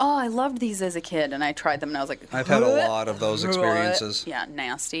 oh, I loved these as a kid, and I tried them, and I was like, I've had a "What? lot of those What?" experiences. Yeah,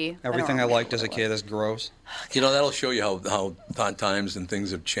 nasty. Everything I don't liked as a remember kid what is gross. That'll show you how times and things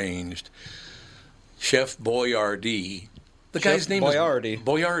have changed. Chef Boyardee. The Chef guy's name Boyardee. is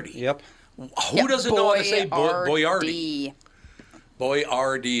Boyardee. Yep. Who Yeah, doesn't know how to say Boyardee? Boyardee.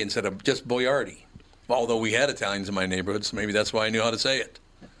 Boyardee instead of just Boyardee. Although we had Italians in my neighborhood, so maybe that's why I knew how to say it.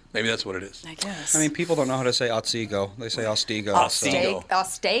 Maybe that's what it is. I guess. I mean, people don't know how to say Otsego. They say Ostigo. Ostego.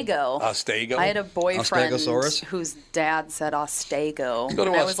 Ostego. Ostego? I had a boyfriend Ostegosaurus? whose dad said Ostego. Go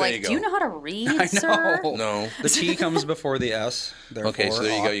to and I was like, Ostego. do you know how to read, I sir? know. No. The T comes before the S. Therefore, Okay, so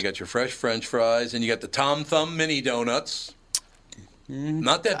there you go. ought. You got your fresh French fries, and you got the Tom Thumb mini donuts.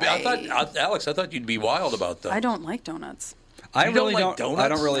 Not that bad. Alex, I thought you'd be wild about that. I don't like donuts. I You really don't don't. like donuts? I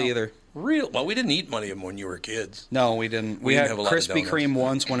don't really No. either. Real? Well, we didn't eat many of them when you were kids. No, we didn't. We We didn't had have a lot of Krispy donuts. Kreme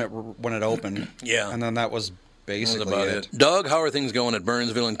once when it opened. Yeah. and then that was That's basically about it. it. Doug, how are things going at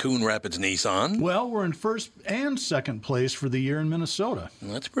Burnsville and Coon Rapids Nissan? Well, we're in first and second place for the year in Minnesota.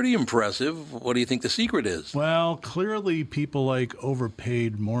 That's pretty impressive. What do you think the secret is? Well, clearly people like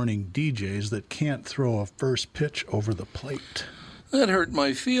overpaid morning DJs that can't throw a first pitch over the plate. That hurt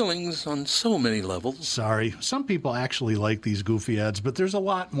my feelings on so many levels. Sorry, some people actually like these goofy ads, but there's a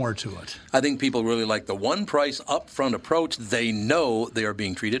lot more to it. I think people really like the one price upfront approach. They know they are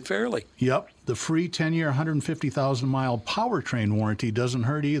being treated fairly. Yep, the free 10-year, 150,000-mile powertrain warranty doesn't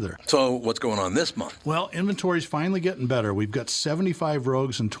hurt either. So what's going on this month? Well, inventory's finally getting better. We've got 75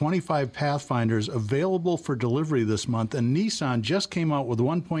 Rogues and 25 Pathfinders available for delivery this month, and Nissan just came out with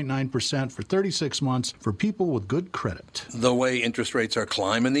 1.9% for 36 months for people with good credit. The way interest rates are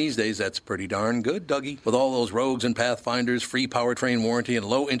climbing these days, that's pretty darn good, Dougie. With all those Rogues and Pathfinders, free powertrain warranty, and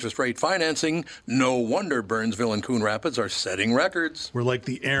low interest rate financing, no wonder Burnsville and Coon Rapids are setting records. We're like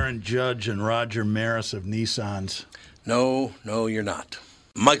the Aaron Judge and Roger Maris of Nissans. No, you're not.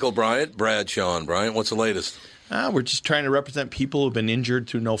 Michael Bryant, Brad Sean Bryant, what's the latest? We're just trying to represent people who've been injured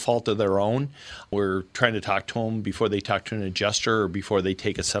through no fault of their own. We're trying to talk to them before they talk to an adjuster or before they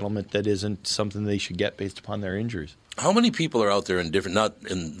take a settlement that isn't something they should get based upon their injuries. How many people are out there not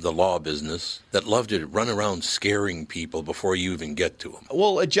in the law business, that love to run around scaring people before you even get to them?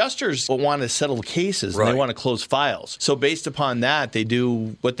 Well, adjusters want to settle cases and they want to close files. So based upon that, they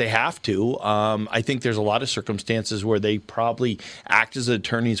do what they have to. I think there's a lot of circumstances where they probably act as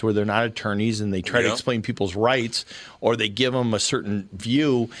attorneys where they're not attorneys, and they try to explain people's rights, or they give them a certain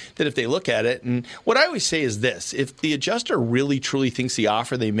view that if they look at it. And what I always say is this: if the adjuster really truly thinks the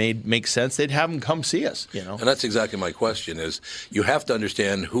offer they made makes sense, they'd have them come see us. And that's exactly my question. Is you have to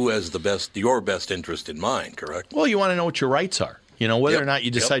understand who has your best interest in mind, correct? Well, you want to know what your rights are. Whether or not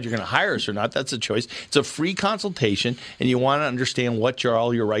you decide you're going to hire us or not, that's a choice. It's a free consultation, and you want to understand what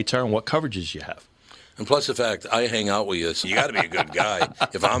all your rights are and what coverages you have. And plus the fact I hang out with you, so you got to be a good guy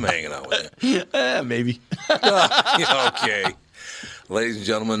if I'm hanging out with you. Maybe. Okay. Ladies and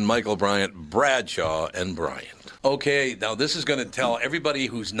gentlemen, Michael Bryant, Bradshaw, and Bryant. Okay, now this is going to tell everybody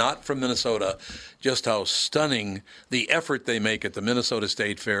who's not from Minnesota just how stunning the effort they make at the Minnesota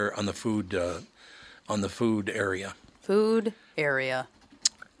State Fair on the food area. Food area.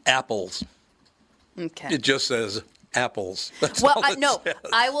 Apples. Okay. It just says apples. That's Well, all it says.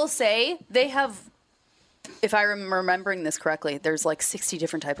 I will say they have, if I'm remembering this correctly, there's like 60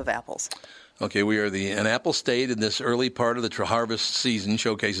 different type of apples. Okay, we are an apple state in this early part of the harvest season.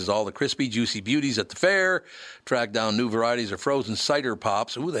 Showcases all the crispy, juicy beauties at the fair. Track down new varieties of frozen cider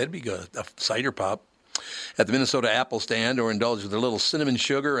pops. Ooh, that'd be good, a cider pop. At the Minnesota Apple Stand, or indulge with a little cinnamon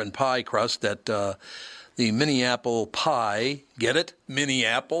sugar and pie crust at the mini apple pie. Get it? Mini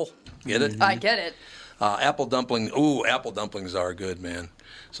apple? Get it? I get it. Apple dumpling. Ooh, apple dumplings are good, man.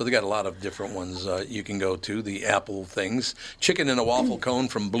 So they got a lot of different ones you can go to, the apple things. Chicken in a waffle cone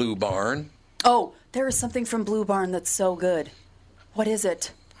from Blue Barn. Oh, there is something from Blue Barn that's so good. What is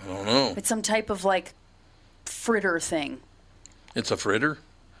it? I don't know. It's some type of fritter thing. It's a fritter?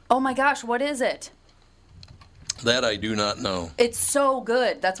 Oh my gosh, what is it? That I do not know. It's so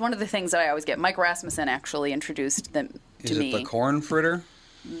good. That's one of the things that I always get. Mike Rasmussen actually introduced them to me. Is it the corn fritter?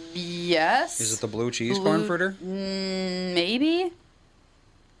 Yes. Is it the blue cheese corn fritter? Maybe.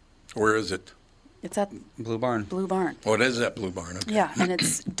 Where is it? It's at Blue Barn. Blue Barn. Oh, it is at Blue Barn. Okay. Yeah, and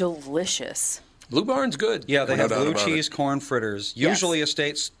it's delicious. Blue Barn's good. Yeah, they No have doubt blue about cheese it. corn fritters. Yes. Usually a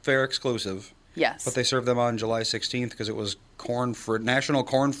state fair exclusive. Yes. But they served them on July 16th because it was National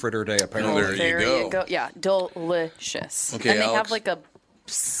Corn Fritter Day, apparently. Oh, there you go. Yeah, delicious. Okay, and they Alex. have a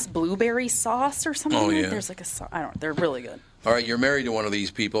blueberry sauce or something. Oh, yeah. There's a sauce. They're really good. All right, you're married to one of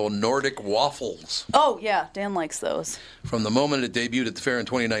these people, Nordic Waffles. Oh, yeah, Dan likes those. From the moment it debuted at the fair in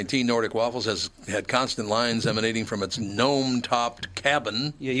 2019, Nordic Waffles has had constant lines emanating from its gnome-topped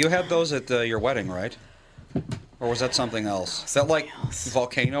cabin. Yeah, you had those at your wedding, right? Or was that something else? Is that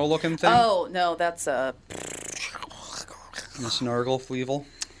volcano-looking thing? Oh, no, that's a... The Snargle Fleevel?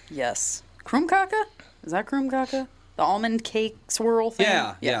 Yes. Krumkaka? Is that Krumkaka? The almond cake swirl thing?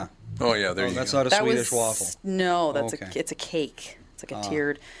 Yeah. Oh, yeah, there you That's go. not a That Swedish was, waffle. No, that's Okay. it's a cake. It's like a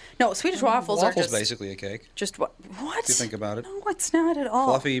tiered... No, Swedish waffles are Waffle's just... basically a cake, Just what? What? if you think about it. No, it's not at all.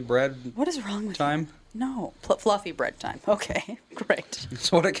 Fluffy bread What is wrong with time. you? No. Fluffy bread time. Okay, great.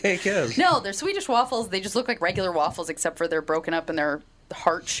 That's what a cake is. No, they're Swedish waffles. They just look like regular waffles, except for they're broken up and they're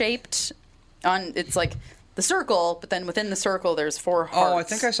heart-shaped. It's like the circle, but then within the circle there's 4 hearts. Oh, I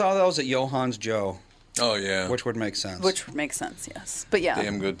think I saw those at Johan's Joe, Oh, yeah. which would make sense. Which would make sense, yes. But yeah.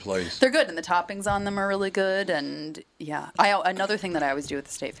 Damn good place. They're good, and the toppings on them are really good. And yeah, another thing that I always do at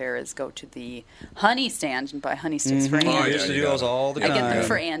the State Fair is go to the honey stand and buy honey sticks for Andy. I yeah, used to you do those gotta- all the I time. get them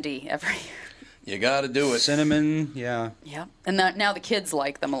for Andy every year. You got to do it. Cinnamon, yeah. Yeah, and now the kids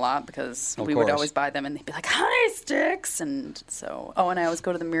like them a lot because Of we would course. always buy them, and they'd be like honey sticks, and so. Oh, and I always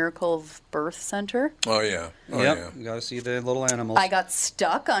go to the Miracle of Birth Center. Oh, yeah. Oh, Yep, yeah. you got to see the little animals. I got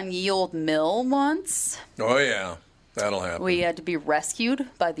stuck on Ye Old Mill once. Oh, yeah. That'll happen. We had to be rescued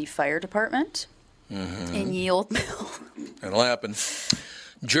by the fire department in Ye Old Mill. That'll happen.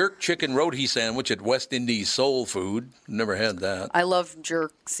 Jerk chicken roti sandwich at West Indies Soul Food. Never had that. I love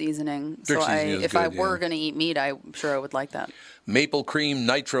jerk seasoning, Jerk so seasoning is if I good, were yeah. going to eat meat, I'm sure I would like that. Maple cream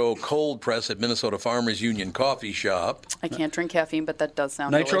nitro cold press at Minnesota Farmers Union Coffee Shop. I can't drink caffeine, but that does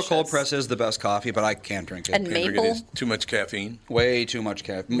sound Nitro delicious. cold press is the best coffee, but I can't drink it. And Can't drink maple. it. It's too much caffeine. Way too much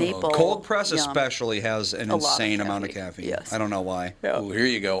caffeine. Maple, Cold press yum. especially has an A lot of insane amount of caffeine, caffeine. yes. I don't know why. Oh, here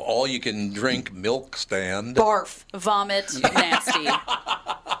you go. All you can drink milk stand. Barf, vomit, nasty.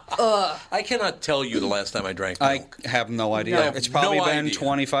 I cannot tell you the last time I drank I milk. have no idea. No. It's probably No been idea.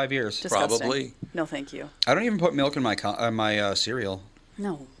 25 years. Disgusting. Probably. No, thank you. I don't even put milk in my cereal.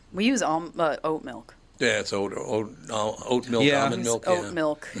 No, we use oat milk. Yeah, it's oat milk, Yeah. almond Use milk. oat yeah.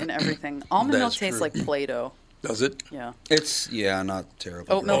 milk and everything. Almond milk That's tastes true. like Play-Doh. Does it? Yeah. It's not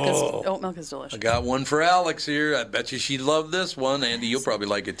terrible. Oat milk is delicious. I got one for Alex here. I bet you she'd love this one. Andy, you'll probably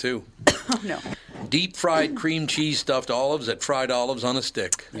like it too. No. Deep fried cream cheese stuffed olives at Fried Olives on a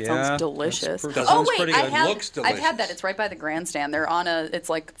Stick. That sounds delicious. That Oh sounds wait, pretty good. Looks delicious. I've had that. It's right by the grandstand. They're on it's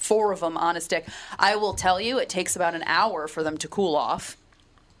like 4 of them on a stick. I will tell you, it takes about an hour for them to cool off.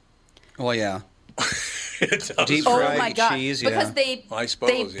 Well, yeah. Deep fried my God. cheese, because they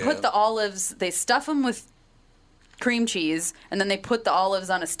yeah. put the olives, they stuff them with cream cheese, and then they put the olives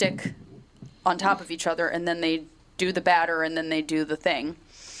on a stick on top of each other, and then they do the batter, and then they do the thing,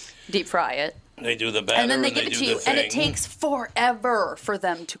 deep fry it. They do the batter, and then they give it to you, thing. and it takes forever for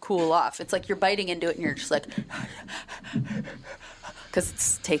them to cool off. It's like you're biting into it, and you're just like,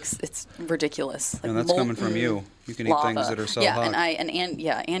 because it's ridiculous. Like And that's coming from you. You can eat lava. things that are so yeah, hot.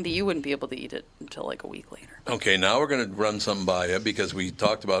 Andy, you wouldn't be able to eat it until like a week later. Okay, now we're going to run something by you because we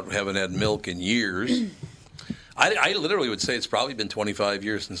talked about haven't had milk in years. I literally would say it's probably been 25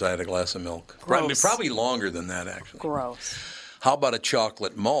 years since I had a glass of milk. Probably longer than that, actually. Gross. How about a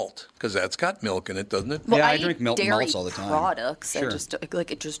chocolate malt? Because that's got milk in it, doesn't it? Well, Yeah, I eat drink milk dairy malts all the time. Products. Sure. I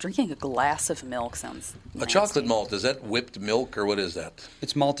just drinking a glass of milk sounds. A nasty. chocolate malt, is that whipped milk or what is that?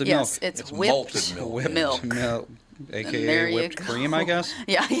 It's malted Yes, milk. it's malted milk. Whipped milk. milk. There AKA you whipped go. cream, I guess.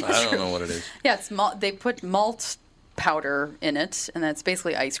 Yeah, I don't know what it is. Yeah, it's they put malt powder in it, and that's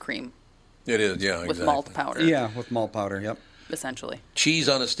basically ice cream It is, yeah, with exactly. malt powder. Yeah, with malt powder, yep. Essentially. Cheese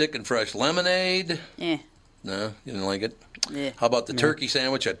on a stick and fresh lemonade. Eh. No, you didn't like it? Yeah. How about the turkey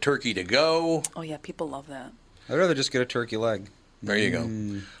sandwich at Turkey to Go? Oh yeah, people love that. I'd rather just get a turkey leg. There you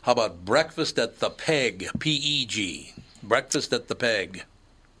go. How about breakfast at the Peg? P-E-G. Breakfast at the Peg.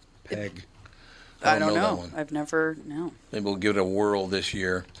 Peg. I don't that know. one. I've never no. Maybe we'll give it a whirl this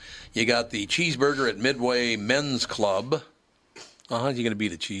year. You got the cheeseburger at Midway Men's Club. How's you going to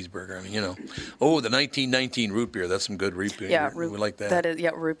beat a cheeseburger? I mean, you know. Oh, the 1919 root beer. That's some good root beer. Yeah, we like that. That is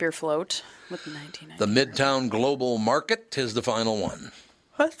root beer float with the 1990. The Midtown Global Market is the final one.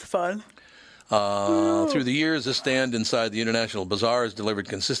 That's fun. Through the years, this stand inside the International Bazaar has delivered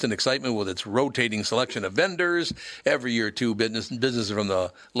consistent excitement with its rotating selection of vendors. Every year, too, businesses from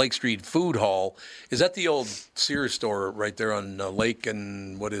the Lake Street Food Hall. Is that the old Sears store right there on Lake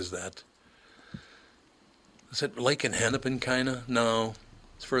and what is that? Is it Lake and Hennepin, kind of? No,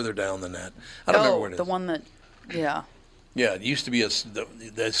 it's further down than that. I don't remember where it is. The one that, yeah. Yeah, it used to be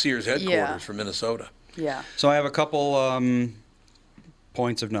the Sears headquarters for Minnesota. Yeah. So I have a couple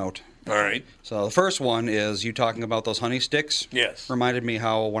points of note. All right. So the first one is you talking about those honey sticks. Yes. Reminded me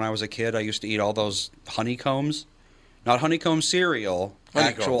how when I was a kid I used to eat all those honeycombs. Not honeycomb cereal,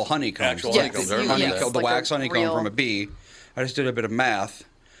 actual honeycombs. Actual Like honeycombs. the, I remember that. the Like wax a honeycomb real- from a bee. I just did a bit of math.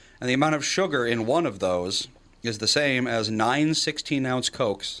 And the amount of sugar in one of those is the same as 9 16-ounce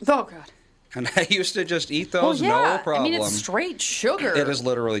Cokes. Oh, God. And I used to just eat Well, those, yeah. no problem. I mean, it's straight sugar. It is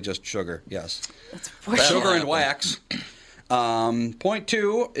literally just sugar, yes. It's what Sugar and happen. wax. Point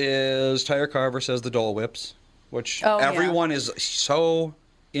 2 is Tire Carver says the Dole Whips, which Oh, yeah. everyone is so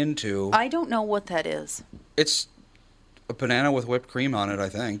into. I don't know what that is. It's a banana with whipped cream on it, I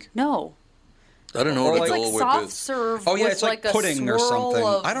think. No. I don't know Or what like- a It's Dole like Whip soft is. serve Oh yeah, with it's like a pudding or swirl something.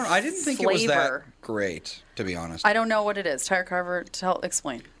 of I didn't think it was that flavor. great, to be honest. I don't know what it is. Tire Carver,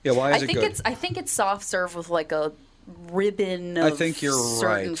 explain. Yeah, why is I it think good? I think it's soft serve with like a ribbon of I think you're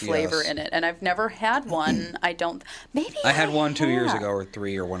certain right, flavor yes. in it, and I've never had one. I don't. Maybe I had one 2 years have. ago or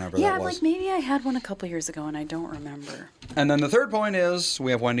 3 or whenever Yeah, that was. like maybe I had one a couple years ago, and I don't remember. And then the third point is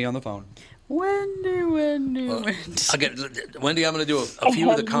we have Wendy on the phone. Wendy. Wendy, I'm going to do a few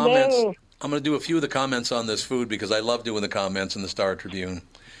of the comments. I'm going to do a few of the comments on this food because I love doing the comments in the Star Tribune.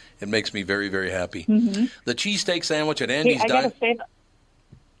 It makes me very, very happy. Mm-hmm. The cheesesteak sandwich at Andy's. I gotta say that.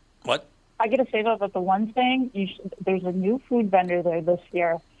 What? I gotta say though that the one thing there's a new food vendor there this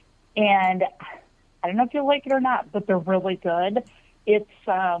year, and I don't know if you'll like it or not, but they're really good. It's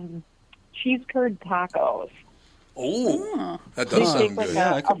cheese curd tacos. Oh, that They does take sound like good.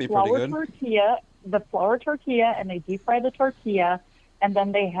 Yeah, a, that could a be pretty flour good. tortilla, the flour tortilla, and they deep fry the tortilla, and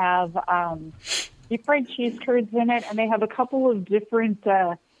then they have deep fried cheese curds in it, and they have a couple of different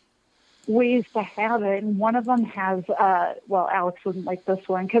ways to have it. And one of them has, well, Alex wouldn't like this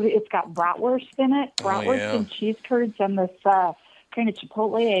one because it's got bratwurst in it, bratwurst yeah. and cheese curds, and this kind of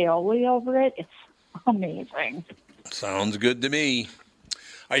chipotle aioli over it. It's amazing. Sounds good to me.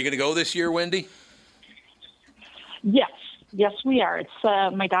 Are you going to go this year, Wendy? Yes, we are.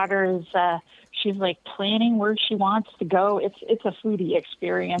 It's my daughter is. She's like planning where she wants to go. It's a foodie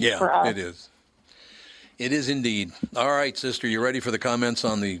experience for us. It is. It is indeed. All right, sister, you ready for the comments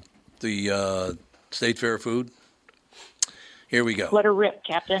on the State Fair food? Here we go. Let her rip,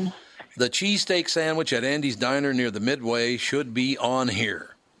 Captain. The cheesesteak sandwich at Andy's Diner near the Midway should be on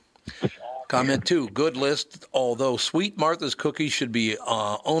here. Comment 2, good list, although Sweet Martha's cookies should be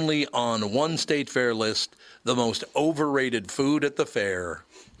only on one state fair list, the most overrated food at the fair.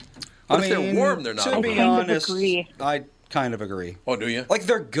 But if they're warm, they're not To be honest, I kind of agree. Oh, do you? Like,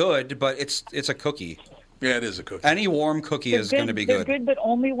 they're good, but it's a cookie. Yeah, it is a cookie. Any warm cookie is going to be good. They're good, but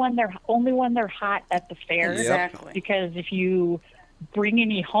only when they're hot at the fair. Exactly. Because if you bring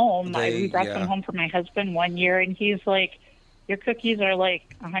any home, we brought some home for my husband one year, and he's like, "Your cookies are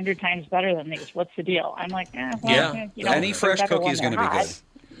like 100 times better than these. What's the deal?" I'm like, Any fresh cookie is going to be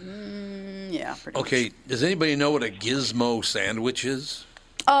good. Yeah. Okay. Much. Does anybody know what a gizmo sandwich is?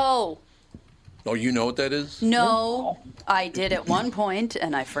 Oh. Oh, you know what that is? No, I did at one point,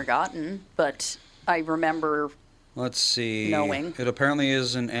 and I've forgotten, but I remember. Let's see. Knowing. It apparently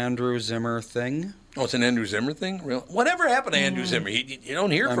is an Andrew Zimmer thing. Oh, it's an Andrew Zimmer thing? Really? Whatever happened to Andrew Zimmer? You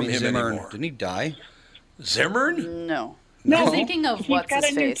don't hear from him Zimmer, anymore. Didn't he die? Zimmern? No. No, You're thinking of what's got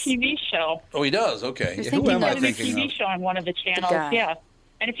his a new face. TV show. Oh, he does? Okay. You're Who thinking am I of He's got a thinking new of? TV show on one of the channels. guy. Yeah.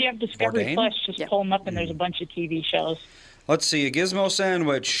 And if you have Discovery Bourdain? Plus, just pull them up, and there's a bunch of TV shows. Let's see. A gizmo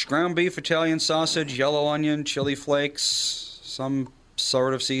sandwich, ground beef, Italian sausage, yellow onion, chili flakes, some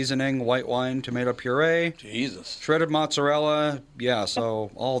sort of seasoning, white wine, tomato puree, Jesus. shredded mozzarella. Yeah, so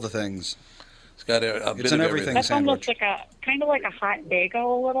all the things. It's got a bit It's of an everything everything. That's sandwich. almost kind of like a hot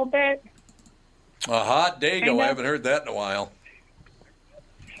Dago a little bit. A hot Dago. Kinda. I haven't heard that in a while.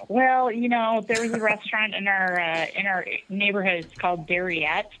 Well, there was a restaurant in our neighborhood. It's called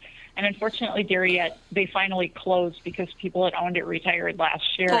Dairyette, and unfortunately, Dairyette, they finally closed because people that owned it retired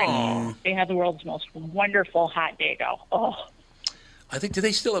last year. And they had the world's most wonderful hot Dago. Oh, I think, do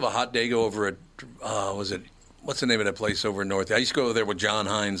they still have a hot Dago over at, what's the name of that place over in North? I used to go there with John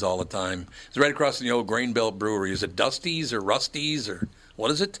Hines all the time. It's right across from the old Grain Belt Brewery. Is it Dusty's or Rusty's or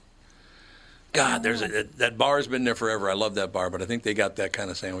what is it? God, that bar's been there forever. I love that bar, but I think they got that kind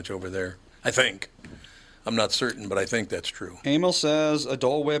of sandwich over there. I think. I'm not certain, but I think that's true. Emil says a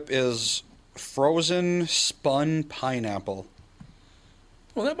Dole Whip is frozen spun pineapple.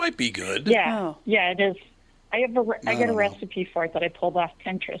 Well, that might be good. yeah, Oh. yeah, it is. I got a don't know. recipe for it that I pulled off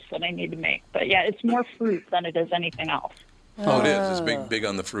Pinterest that I need to make. But yeah, it's more fruit than it is anything else. Oh, it is. It's big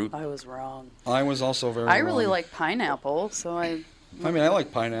on the fruit. I was wrong. I was also very I really wrong. like pineapple, so I I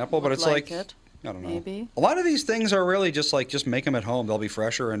like pineapple, but would it's like like it. I don't know. Maybe. A lot of these things are really just make them at home. They'll be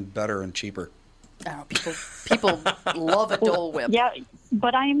fresher and better and cheaper. I don't know, people love a Dole Whip. Yeah,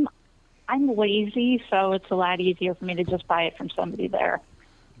 but I'm lazy, so it's a lot easier for me to just buy it from somebody there.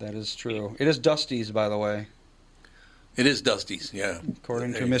 That is true. It is Dusty's, by the way, It is Dusty's, yeah.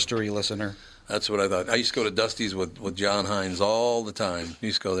 according There to you go. mystery listener. That's what I thought. I used to go to Dusty's with John Hines all the time. I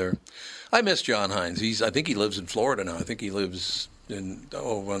used to go there. I miss John Hines. I think he lives in Florida now. I think he lives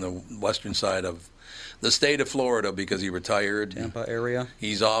over on the western side of the state of Florida because he retired. Tampa area.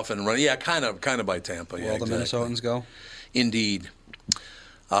 He's off and running. Yeah, kind of by Tampa. Where Yeah, all the exactly. Minnesotans go. Indeed.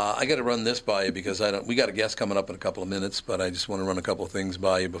 I got to run this by you because we got a guest coming up in a couple of minutes, but I just want to run a couple of things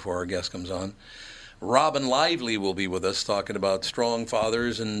by you before our guest comes on. Robin Lively will be with us talking about strong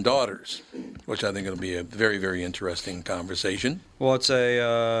fathers and daughters, which I think will be a very, very interesting conversation. Well, it's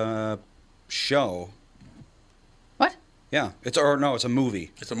a show. What? Yeah, it's a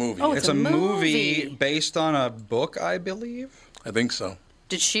movie. It's a movie. Oh, It's a a movie movie. based on a book, I believe. I think so.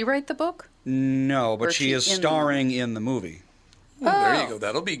 Did she write the book? No, but Or she is she's in the starring in the movie. Well, there you Oh. go.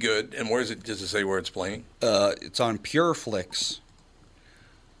 That'll be good. And where is it? Does it say where it's playing? It's on Pureflix,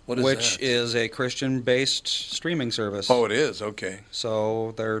 What is which that? is a Christian-based streaming service. Oh, it is. Okay.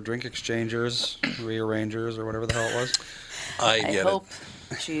 So they're drink exchangers, rearrangers, or whatever the hell it was. I I get hope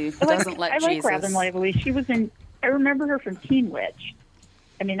it. she I doesn't let like Jesus. Robin Lively. She was in. I remember her from Teen Witch.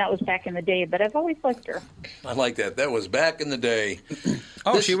 I mean, that was back in the day, but I've always liked her. I like that. That was back in the day.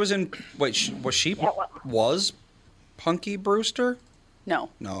 Oh, This- she was in. Wait, was she? Yeah, well- Was Punky Brewster? No,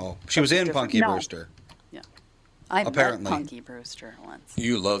 No, she was in different. Punky No. Brewster. I Apparently. met Punky Brewster once.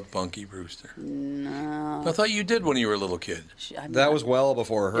 You loved Punky Brewster. No, I thought you did when you were a little kid. That was well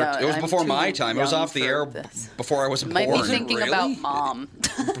before her. Yeah, it was I'm before too my time. It was young off the for air this. before I was Might born. be thinking Really? about Mom.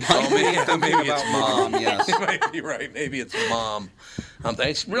 Oh, maybe, maybe about it's Mom. Yes. You might be right. Maybe it's Mom.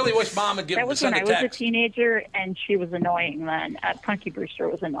 I really wish Mom would That was send when a I was a text. teenager, and she was annoying then. Punky Brewster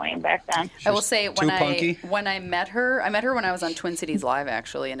was annoying back then. I will say too punky? when I met her when I was on Twin Cities Live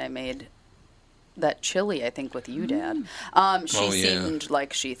actually, and I made that chili, I think, with you, Dad. She Oh, yeah. seemed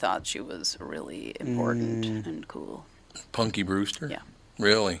like she thought she was really important and cool. Punky Brewster? Yeah.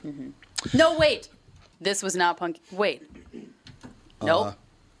 Really? No, wait. This was not Punky. Wait. Nope.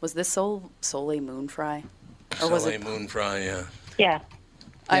 Was this Soleil Moon Fry? Or was Soleil it? Moon Fry, yeah. Yeah.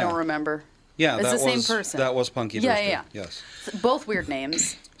 I don't remember. Yeah, it's that the was same person. That was Punky Brewster. Yeah. Yes. Both weird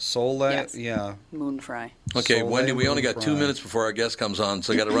names. Soleil, yes. yeah. Moonfry. Okay, Soleil Wendy, we only got Moonfry. 2 minutes before our guest comes on,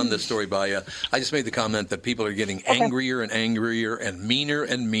 so I got to run this story by you. I just made the comment that people are getting angrier and angrier and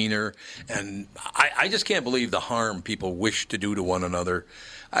meaner, and I just can't believe the harm people wish to do to one another.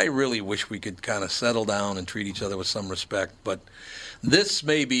 I really wish we could kind of settle down and treat each other with some respect, but this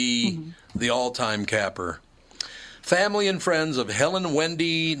may be the all-time capper. Family and friends of Helen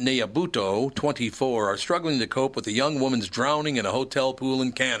Wendy Nyabuto, 24, are struggling to cope with the young woman's drowning in a hotel pool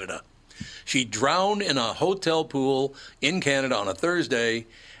in Canada. She drowned in a hotel pool in Canada on a Thursday,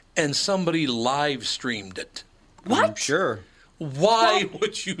 and somebody live streamed it. What? Sure. Why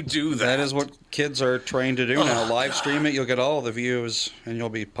would you do that? That is what kids are trained to do now. Live stream it, you'll get all the views, and you'll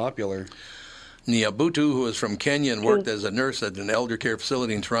be popular. Nyabutu, who is from Kenya and worked as a nurse at an elder care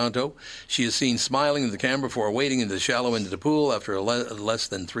facility in Toronto, she is seen smiling at the camera before wading into the shallow end of the pool after less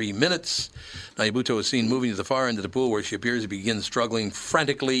than 3 minutes. Nyabutu is seen moving to the far end of the pool where she appears to begin struggling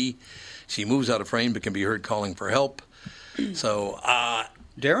frantically. She moves out of frame but can be heard calling for help. So,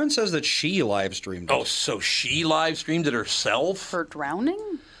 Darren says that she live streamed it. Oh, so she live streamed it herself? For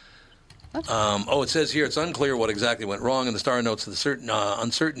drowning? It says here it's unclear what exactly went wrong, and the Star notes the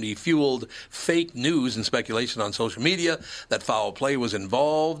uncertainty fueled fake news and speculation on social media that foul play was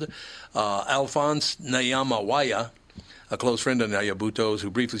involved. Alphonse Nyamawaya, a close friend of Nyabuto's,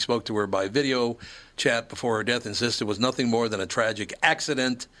 who briefly spoke to her by video chat before her death, insisted it was nothing more than a tragic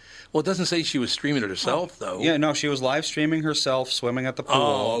accident. Well, it doesn't say she was streaming it herself, though. Yeah, no, she was live streaming herself swimming at the pool.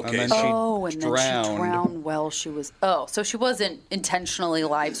 Oh, okay. And then then she she drowned while she was... Oh, so she wasn't intentionally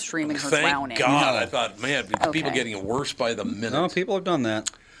live streaming her drowning. Thank God. I thought, man, people getting worse by the minute. No, people have done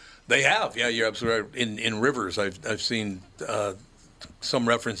that. They have. Yeah, you're absolutely right. In rivers, I've seen some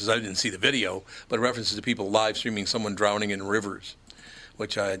references. I didn't see the video, but references to people live streaming someone drowning in rivers,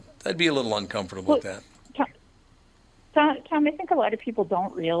 which I'd be a little uncomfortable with that. Tom, I think a lot of people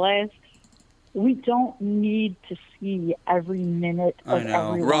don't realize we don't need to see every minute of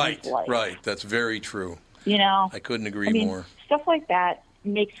everyone's life. Right. That's very true. You know, I couldn't agree more. Stuff like that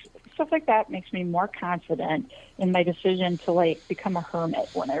makes me more confident in my decision to become a hermit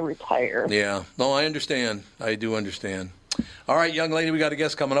when I retire. Yeah. No, I understand. I do understand. All right, young lady, we got a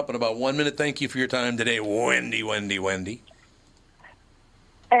guest coming up in about 1 minute. Thank you for your time today, Wendy.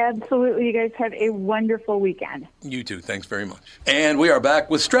 Absolutely. You guys have a wonderful weekend. You too. Thanks very much. And we are back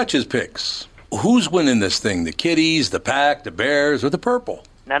with Stretch's picks. Who's winning this thing? The Kitties, the Pack, the Bears, or the Purple?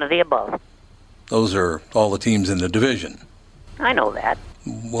 None of the above. Those are all the teams in the division. I know that.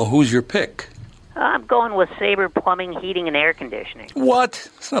 Well, who's your pick? I'm going with Sabre Plumbing, Heating, and Air Conditioning. What?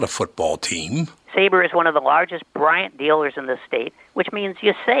 It's not a football team. Sabre is one of the largest Bryant dealers in the state, which means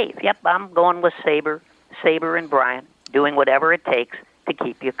you save. Yep, I'm going with Sabre and Bryant, doing whatever it takes to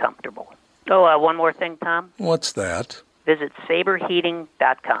keep you comfortable. Oh, one more thing, Tom. What's that? Visit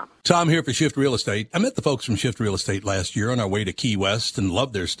saberheating.com. Tom here for Shift Real Estate. I met the folks from Shift Real Estate last year on our way to Key West and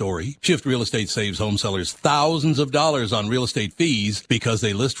loved their story. Shift Real Estate saves home sellers thousands of dollars on real estate fees because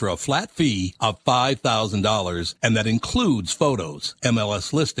they list for a flat fee of $5,000, and that includes photos,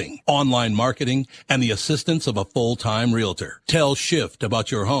 MLS listing, online marketing, and the assistance of a full-time realtor. Tell Shift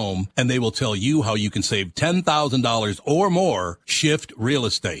about your home, and they will tell you how you can save $10,000 or more. Shift Real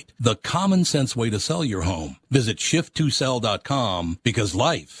Estate, the common sense way to sell your home. Visit shift2sell.com because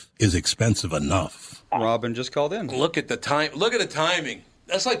life is expensive enough. Robin just called in. Look at the time. Look at the timing.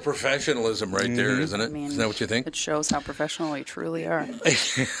 That's like professionalism right there, isn't it? Isn't that what you think? It shows how professional we truly are.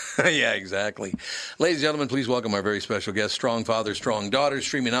 Yeah, exactly. Ladies and gentlemen, please welcome our very special guest, Strong Father, Strong Daughter,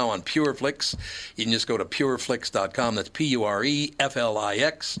 streaming now on PureFlix. You can just go to pureflix.com. That's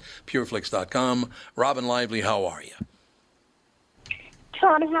PureFlix, pureflix.com. Robin Lively, how are you?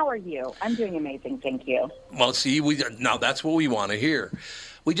 Tom, how are you? I'm doing amazing, thank you. Well, see, now that's what we want to hear.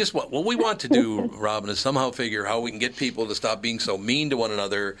 What we want to do, Robin, is somehow figure how we can get people to stop being so mean to one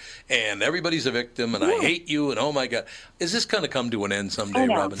another, and everybody's a victim, and I hate you, and oh my God. Is this going to come to an end someday,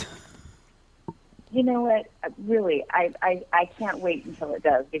 Robin? You know what? Really, I can't wait until it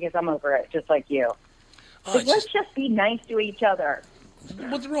does, because I'm over it, just like you. Let's just be nice to each other.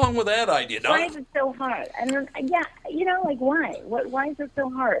 What's wrong with that idea? Why is it so hard? Why? Why is it so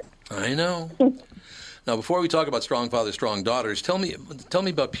hard? I know. Now, before we talk about Strong Fathers, Strong Daughters, tell me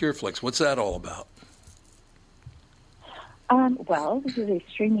about PureFlix. What's that all about? Well, this is a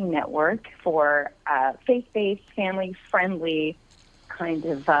streaming network for faith-based, family-friendly kind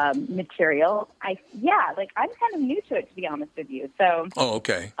of material. I'm kind of new to it, to be honest with you. So. Oh,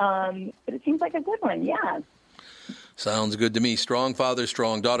 okay. But it seems like a good one, yeah. Sounds good to me. Strong fathers,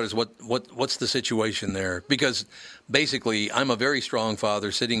 strong daughters. What's the situation there? Because basically, I'm a very strong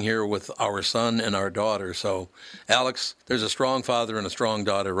father sitting here with our son and our daughter. So, Alex, there's a strong father and a strong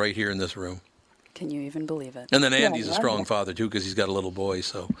daughter right here in this room. Can you even believe it? And then Andy's a strong father too, because he's got a little boy.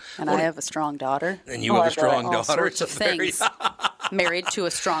 So, and I have a strong daughter. And you have a strong daughter. All sorts of things. Married to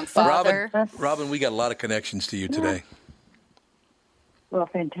a strong father. Robin, we got a lot of connections to you today. Well,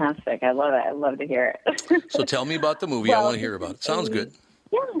 fantastic. I love it. I love to hear it. So tell me about the movie. I want to hear about it. Sounds good.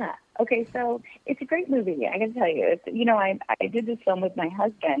 Yeah. Okay, so it's a great movie. I can tell you. It's, I did this film with my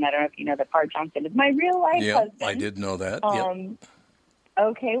husband. I don't know if you know that Bart Johnson is my real life husband. Yeah, I did know that.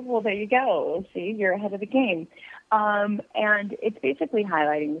 Okay, well, there you go. See, you're ahead of the game. And it's basically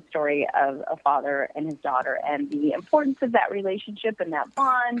highlighting the story of a father and his daughter and the importance of that relationship and that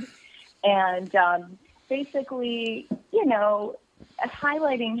bond. And basically,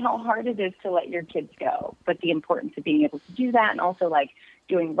 highlighting how hard it is to let your kids go, but the importance of being able to do that, and also like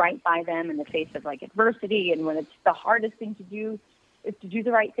doing right by them in the face of like adversity, and when it's the hardest thing to do is to do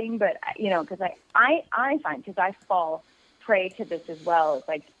the right thing. But because I find, because I fall prey to this as well, it's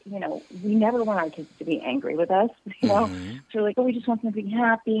like we never want our kids to be angry with us. So we're like, we just want them to be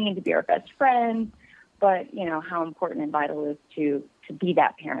happy and to be our best friends. But how important and vital it is to be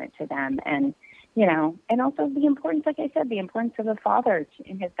that parent to them, and and also the importance, like I said, the importance of a father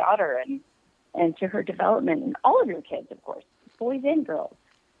and his daughter and to her development, and all of your kids, of course, boys and girls.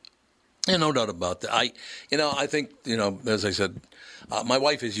 Yeah, no doubt about that. I think, as I said, my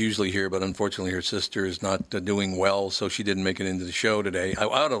wife is usually here, but unfortunately her sister is not doing well, so she didn't make it into the show today. I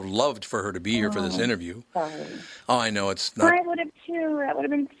would have loved for her to be here for this interview. Sorry. Oh, I know, it's not. I would have too. That would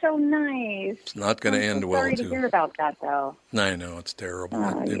have been so nice. It's not going to end well, sorry too. to hear about that, though. I know, it's terrible.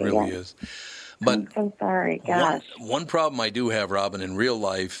 It really is. But I'm so sorry, gosh. One problem I do have, Robin, in real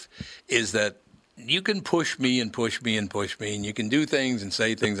life is that you can push me and push me and push me, and you can do things and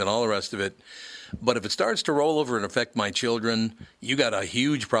say things and all the rest of it. But if it starts to roll over and affect my children, you got a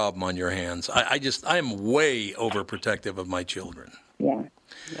huge problem on your hands. I am way overprotective of my children. Yeah.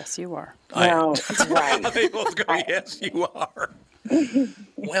 Yes, you are. No, right. They both go, yes, you are.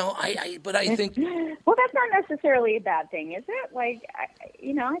 Well, but I think. Well, that's not necessarily a bad thing, is it? Like, I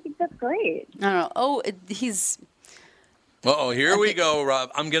think that's great. I don't know. Oh, he's. Here we go,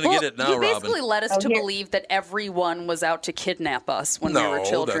 Rob. I'm going to get it now, Robin. You basically led us to believe that everyone was out to kidnap us when we were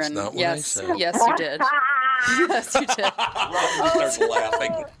children. That's not what I said. Yes, you did. Yes, you did. Robin starts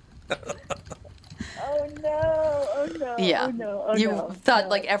laughing. Oh no! Yeah. Oh no! You thought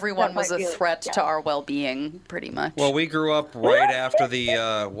like everyone was a threat to our well-being, pretty much. Well, we grew up right after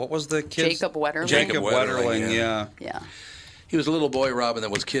the what was the kid? Jacob Wetterling. Jacob Wetterling, yeah. Yeah. He was a little boy, Robin, that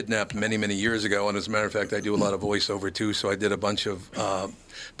was kidnapped many, many years ago. And as a matter of fact, I do a lot of voiceover, too. So I did a bunch of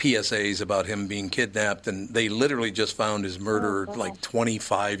PSAs about him being kidnapped. And they literally just found his murderer like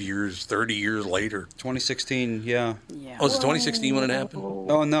 25 years, 30 years later. 2016, yeah. Oh, was it 2016 when it happened?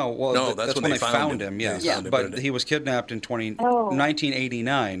 Oh, no. Well, no, that's when they found him. Yes. Yeah. But he was kidnapped in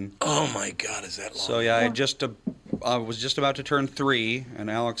 1989. Oh, my God, is that long? So, yeah, I was just about to turn 3,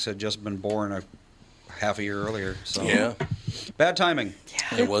 and Alex had just been born a half a year earlier. So. Yeah. Bad timing.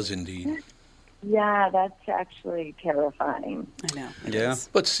 Yeah. It was indeed. Yeah, that's actually terrifying. I know. Yeah.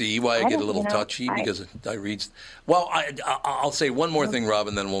 But see why I get a little touchy because I read. Well, I'll say one more thing,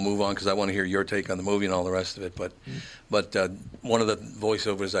 Robin, then we'll move on because I want to hear your take on the movie and all the rest of it. But one of the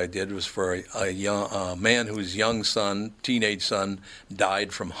voiceovers I did was for a man whose teenage son,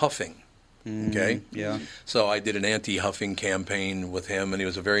 died from huffing. Okay? Yeah. So I did an anti-huffing campaign with him, and he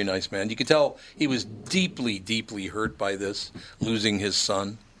was a very nice man. You could tell he was deeply, deeply hurt by this, losing his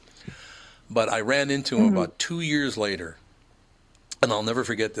son. But I ran into him about 2 years later, and I'll never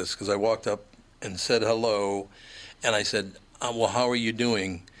forget this because I walked up and said hello, and I said, well, how are you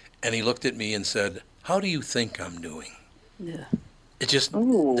doing? And he looked at me and said, how do you think I'm doing? Yeah. It just,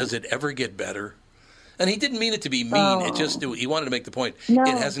 does it ever get better? And he didn't mean it to be mean. It just he wanted to make the point. No.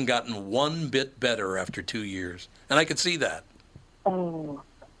 It hasn't gotten one bit better after 2 years. And I could see that. Oh,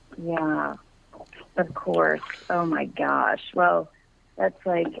 yeah, of course. Oh, my gosh. Well, that's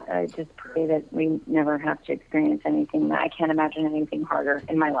like, I just pray that we never have to experience anything. I can't imagine anything harder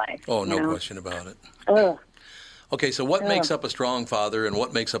in my life. Oh, no question about it. Ugh. Okay, so what makes up a strong father and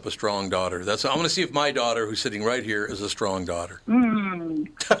what makes up a strong daughter? I'm going to see if my daughter, who's sitting right here, is a strong daughter.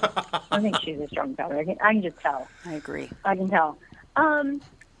 I think she's a strong daughter. I can just tell. I agree. I can tell.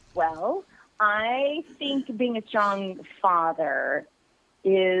 Well, I think being a strong father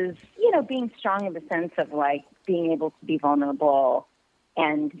is, being strong in the sense of like being able to be vulnerable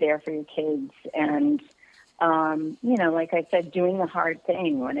and there for your kids and, like I said, doing the hard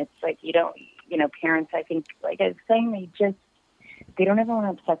thing when it's like you don't parents, I think, like I was saying, they don't ever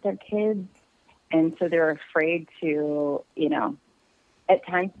want to upset their kids. And so they're afraid to, at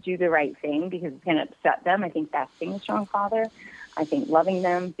times do the right thing because it's going to upset them. I think that's being a strong father. I think loving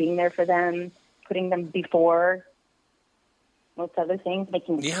them, being there for them, putting them before most other things,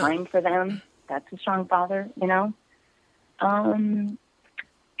 making time for them. That's a strong father, And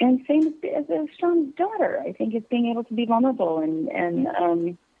same as a strong daughter. I think it's being able to be vulnerable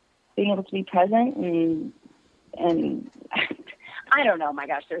and being able to be present and I don't know. My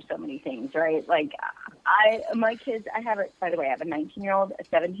gosh, there's so many things, right? Like my kids, I have a 19-year-old, a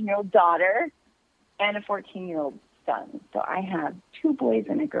 17-year-old daughter, and a 14-year-old son. So I have 2 boys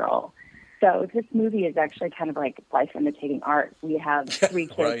and a girl. So this movie is actually kind of like life imitating art. We have 3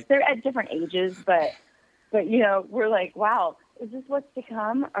 kids. Right. They're at different ages, but we're like, wow, is this what's to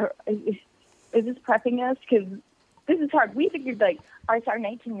come? Or is this prepping us? Because this is hard. We figured our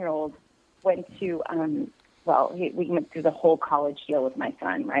 19-year-old went to, we went through the whole college deal with my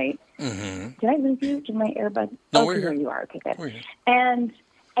son, right? Mm-hmm. Did I lose you? Did my earbud? No, we're here. There you are. Okay, good. And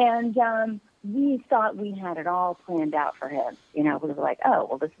we thought we had it all planned out for him. We were like, oh,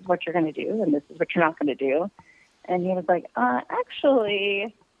 well, this is what you're going to do, and this is what you're not going to do. And he was like, actually,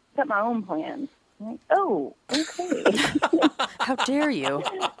 I've got my own plans. I'm like, oh, okay. How dare you?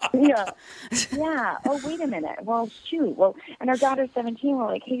 Yeah. Oh, wait a minute. Well, shoot. Well, and our daughter's 17. We're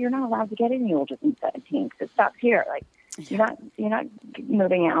like, hey, you're not allowed to get any older than 17 because it stops here. Like, you're not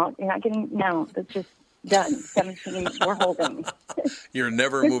moving out. You're not getting, no, that's just done. 17, we're holding. You're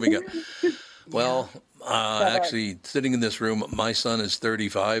never moving up. Well, actually, sitting in this room, my son is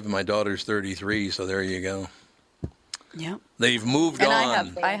 35 and my daughter's 33, so there you go. Yeah. They've moved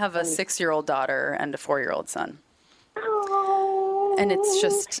on. I have a 6-year-old daughter and a 4-year-old son. Oh. And it's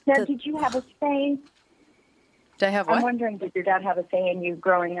just... Now, did you have a say? Did I have what? I'm wondering, did your dad have a say in you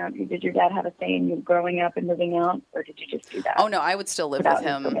growing up? Did your dad have a say in you growing up and moving out? Or did you just do that? Oh, no, I would still live with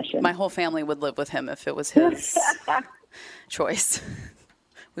him. My whole family would live with him if it was his choice.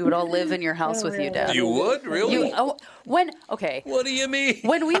 We would all live in your house with you, Dad. You would? Really? Okay. What do you mean?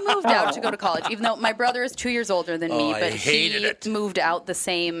 When we moved out to go to college, even though my brother is 2 years older than me, but he moved out the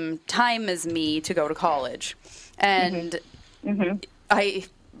same time as me to go to college. And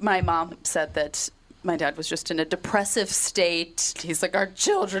my mom said that my dad was just in a depressive state. He's like, our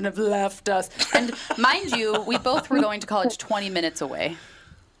children have left us. And mind you, we both were going to college 20 minutes away.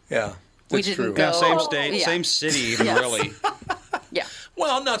 Yeah, we didn't go. Yeah, same state, same city, even really. Yeah.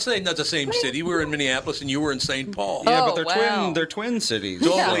 Well, I'm not saying that's the same city. We were in Minneapolis and you were in St. Paul. Yeah, but they're twin cities.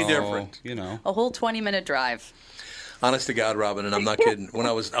 Totally different. A whole 20-minute drive. Honest to God, Robin, and I'm not kidding. When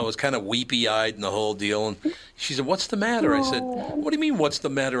I was kind of weepy-eyed and the whole deal, and she said, "What's the matter?" I said, "What do you mean, what's the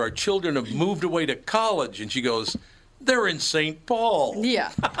matter? Our children have moved away to college." And she goes, "They're in St. Paul."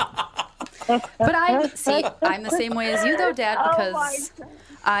 Yeah. But I'm the same way as you, though, Dad, because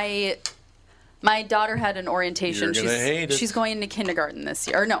my daughter had an orientation. She's going into kindergarten this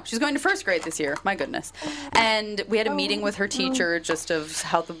year. Or no, she's going to first grade this year. My goodness. And we had a meeting with her teacher just of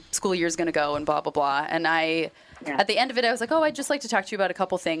how the school year is going to go and blah, blah, blah. And at the end of it, I was like, I'd just like to talk to you about a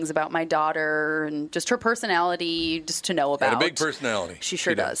couple things about my daughter and just her personality, just to know about. Got a big personality. She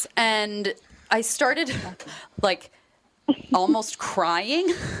sure does. And I started, almost crying,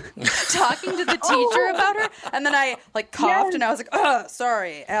 talking to the teacher about her. And then I, coughed, and I was like, oh,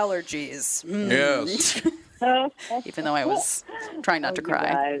 sorry, allergies. Yes. Even though I was trying not to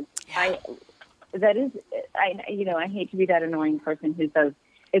cry. I hate to be that annoying person who says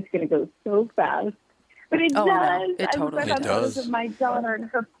it's going to go so fast. But it does. No, it totally does. I was with my daughter in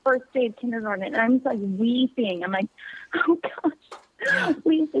her first day of kindergarten, and I'm just weeping. I'm like, oh gosh,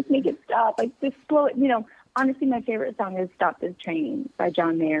 please just make it stop. Just slow it. Honestly, my favorite song is "Stop This Train" by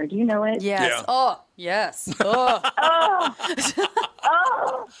John Mayer. Do you know it? Yes. Yeah. Oh, yes. Oh.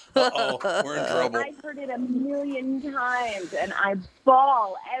 We're in trouble. I've heard it a million times, and I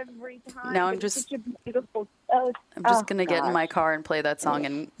bawl every time. Now it's such a beautiful. I'm just going to get in my car and play that song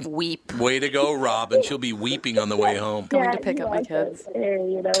and weep. Way to go, Robin. She'll be weeping on the way home. Going to pick up my kids. Hey,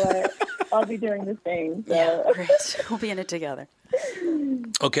 you know what? I'll be doing the same. So. Yeah, great. We'll be in it together.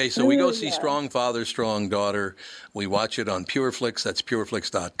 Okay, so we go see Strong Father, Strong Daughter. We watch it on PureFlix. That's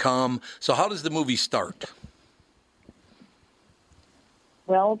pureflix.com. So how does the movie start?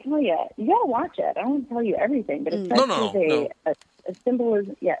 Well, I'll tell you. You got to watch it. I don't want to tell you everything, but it's a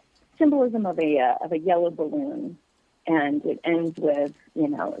symbolism. Yeah, symbolism of a yellow balloon, and it ends with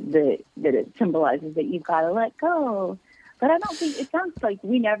that it symbolizes that you've got to let go. But I don't think it sounds like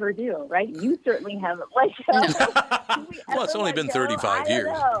we never do, right? You certainly haven't let go. Well, it's only been 35 years.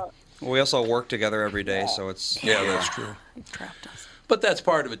 We also work together every day, so it's that's true. You've trapped us. But that's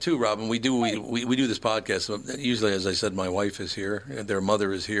part of it too, Robin. We do this podcast. Usually, as I said, my wife is here, their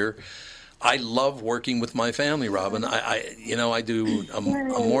mother is here. I love working with my family, Robin. I do a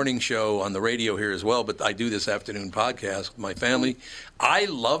morning show on the radio here as well, but I do this afternoon podcast with my family. I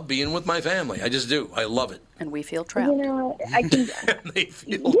love being with my family. I just do. I love it. And we feel trapped. I think they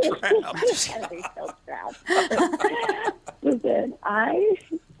feel trapped. They feel trapped. Listen,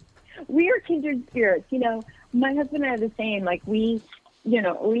 we are kindred spirits. My husband and I are the same. Like we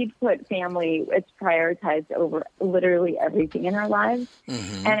put family, it's prioritized over literally everything in our lives.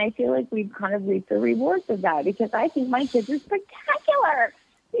 Mm-hmm. And I feel like we've kind of reaped the rewards of that because I think my kids are spectacular.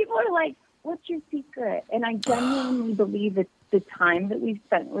 People are like, what's your secret? And I genuinely believe it's the time that we've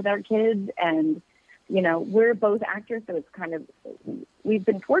spent with our kids. And, we're both actors, so it's kind of, we've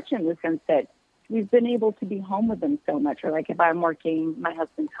been fortunate in the sense that we've been able to be home with them so much. Or like if I'm working, my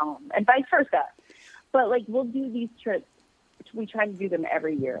husband's home and vice versa. But like we'll do these trips. We try to do them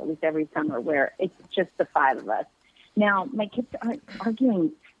every year, at least every summer, where it's just the five of us. Now, my kids aren't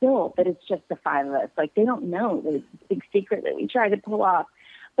arguing still that it's just the five of us. Like, they don't know that it's a big secret that we try to pull off.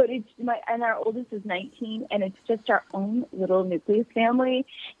 But and our oldest is 19, and it's just our own little nucleus family.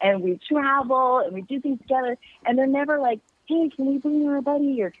 And we travel, and we do things together. And they're never like, hey, can we bring our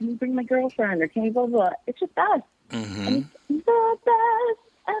buddy, or can we bring my girlfriend, or can we blah, blah, blah. It's just us. Mm-hmm. And it's the best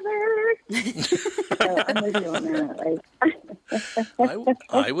ever. So I'm with you on that.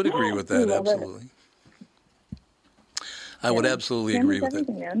 I would agree with that, absolutely. I would absolutely agree with that.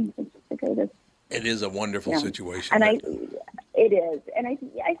 Man. It's the greatest. It is a wonderful situation. And it is. And I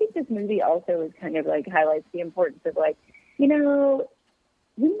think this movie also is kind of like highlights the importance of like, you're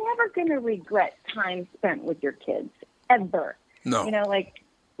never going to regret time spent with your kids, ever. No.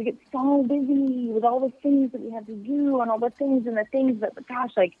 We get so busy with all the things that we have to do and all the things that,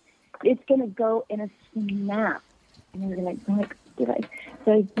 gosh, like, it's going to go in a snap. And you're going to like, did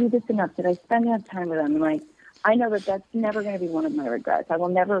I do this enough? Did I spend enough time with them? And like, I know that that's never going to be one of my regrets. I will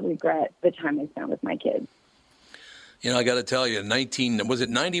never regret the time I spent with my kids. I got to tell you, was it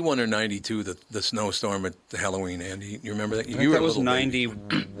 91 or 92, the snowstorm at Halloween, Andy? You remember that? I think that was 91.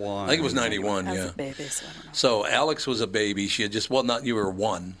 I think it was 91, I was yeah. a baby, so I don't know. So Alex was a baby. She had you were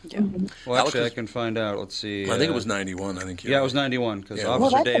one. Yeah. Well, actually, I can find out. Let's see. I think it was 91. Yeah, it was 91, because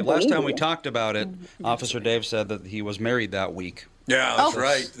Officer Dave, last time we talked about it, Officer Dave said that he was married that week. Yeah, that's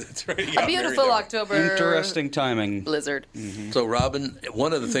right. That's right. A beautiful October. Interesting timing. Blizzard. Mm-hmm. So, Robin,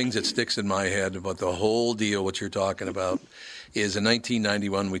 one of the things that sticks in my head about the whole deal, what you're talking about, is in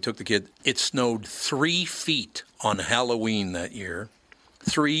 1991, we took the kid. It snowed 3 feet on Halloween that year.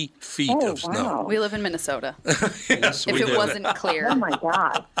 3 feet of snow. We live in Minnesota. Yes, if it wasn't clear. Oh, my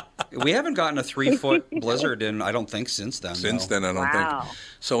God. We haven't gotten a 3-foot blizzard in, I don't think, since then. Then, I don't think.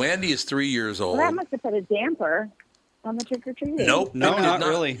 So, Andy is 3 years old. Well, that must have put a damper on the trick-or-treating. Nope. No, not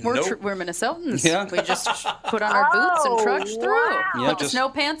really. We're Minnesotans. Yeah. We just put on our boots and trudge through. Wow. Yeah, Put the snow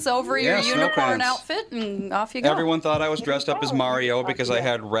pants over your unicorn outfit, and off you go. Everyone thought I was dressed up as Mario because I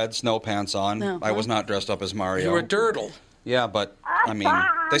had red snow pants on. No. I was not dressed up as Mario. You were a turtle. Yeah, but, I mean,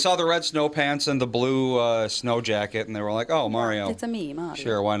 they saw the red snow pants and the blue snow jacket, and they were like, oh, Mario. It's a me, Mario.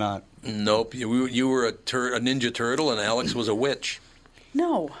 Sure, why not? Nope. You were a Ninja Turtle, and Alex was a witch.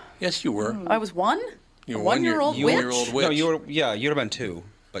 No. Yes, you were. I was one? You were a one-year-old witch? One-year-old witch. No, you'd have been 2,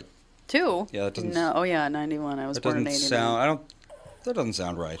 but 2? yeah, that doesn't. No, 91. I was born in 89. That doesn't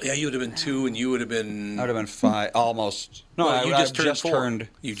sound right. Yeah, you would have been 2, and you would have been. I would have been 5, almost. No, well, you just turned 4. Turned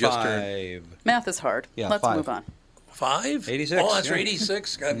You 5. just turned. Math is hard. Yeah, Let's 5. move on. 5? 86. Oh, that's right,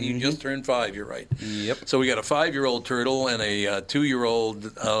 86. God, you just turned 5. You're right. Yep. So we got a 5-year-old turtle and a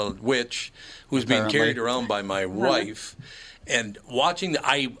 2-year-old witch who's being carried around by my wife, and watching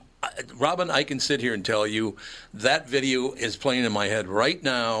Robin, I can sit here and tell you that video is playing in my head right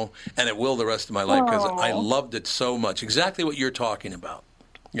now, and it will the rest of my life because I loved it so much. Exactly what you're talking about,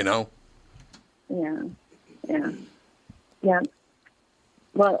 Yeah.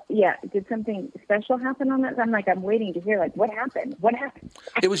 Well, yeah. Did something special happen on that? I'm waiting to hear, what happened? What happened?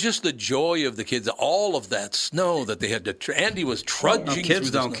 It was just the joy of the kids, all of that snow that they had to. Andy was trudging. No, kids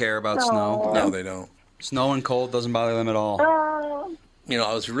don't care about snow. No, they don't. Snow and cold doesn't bother them at all. Oh.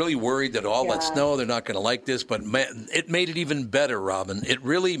 I was really worried that all that snow, they're not going to like this, but man, it made it even better, Robin. It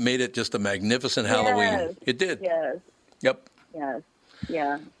really made it just a magnificent Halloween. It did. Yes. Yep. Yes.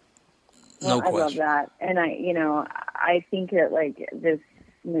 Yeah. No question. I love that. And I think that this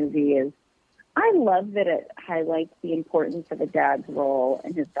movie is, I love that it highlights the importance of a dad's role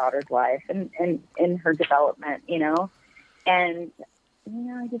in his daughter's life and in her development, and,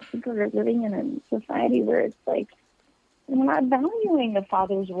 I just think we're living in a society where it's we're not valuing the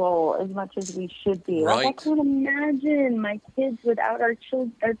father's role as much as we should be. Right. Like, I can't imagine my kids without our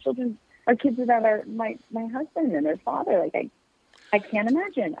kids without my husband and their father. Like, I can't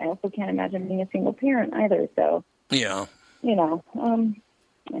imagine. I also can't imagine being a single parent either. So, Yeah.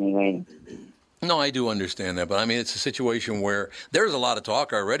 Anyway. No, I do understand that, but I mean, it's a situation where there's a lot of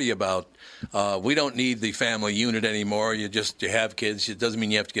talk already about we don't need the family unit anymore. You have kids. It doesn't mean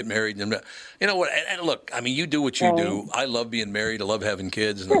you have to get married. You know what? And look, I mean, you do what you do. I love being married. I love having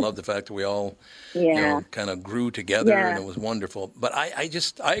kids, and I love the fact that we all, kind of grew together, and it was wonderful. But I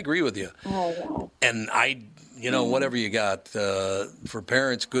agree with you. Oh, yeah. And whatever you got for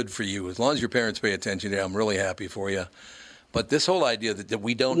parents, good for you. As long as your parents pay attention to you, I'm really happy for you. But this whole idea that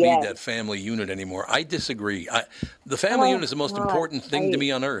we don't need that family unit anymore, I disagree. The family unit is the most important thing to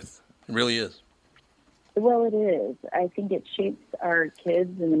me on earth. It really is. Well, it is. I think it shapes our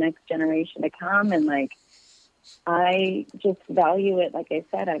kids and the next generation to come. And, I just value it. Like I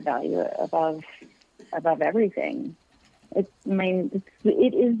said, I value it above everything. It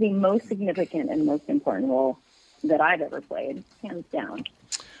is the most significant and most important role that I've ever played, hands down.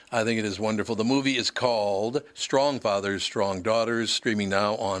 I think it is wonderful. The movie is called Strong Fathers, Strong Daughters, streaming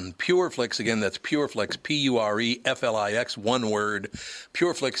now on PureFlix. Again, that's PureFlix, PureFlix, one word,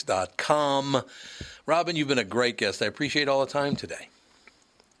 pureflix.com. Robin, you've been a great guest. I appreciate all the time today.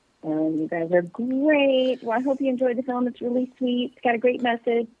 You guys are great. Well, I hope you enjoyed the film. It's really sweet. It's got a great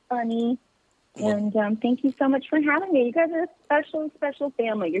message, funny. And thank you so much for having me. You guys are a special, special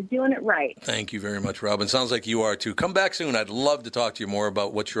family. You're doing it right. Thank you very much, Robin. Sounds like you are, too. Come back soon. I'd love to talk to you more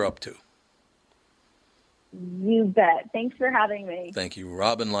about what you're up to. You bet. Thanks for having me. Thank you,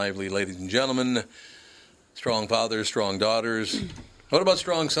 Robin Lively, ladies and gentlemen. Strong fathers, strong daughters. What about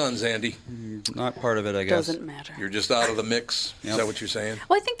strong sons, Andy? Not part of it, I guess. Doesn't matter. You're just out of the mix? Yep. Is that what you're saying?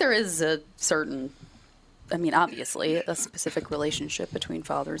 Well, I think there is a certain, obviously, a specific relationship between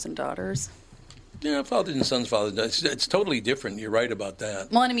fathers and daughters. Yeah, fathers and sons, it's totally different. You're right about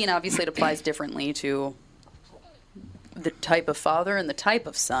that. Well, obviously it applies differently to the type of father and the type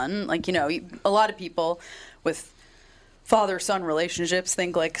of son. A lot of people with father-son relationships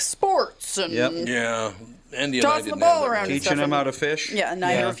think sports and yeah, Andy and tossing the ball around, teaching them how to fish. Yeah,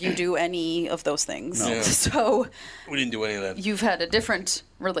 neither of you do any of those things. No. Yeah. So we didn't do any of that. You've had a different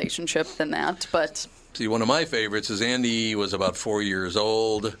relationship than that, but see, one of my favorites is Andy was about 4 years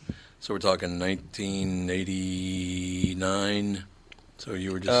old. So we're talking 1989. So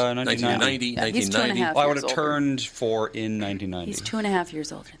you were just 1990. Yeah, he's 2.5 I would have turned 4 in 1990. He's 2.5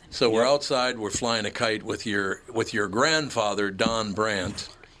 years older than me. So we're outside. We're flying a kite with your grandfather, Don Brandt.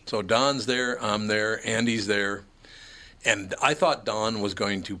 So Don's there. I'm there. Andy's there. And I thought Don was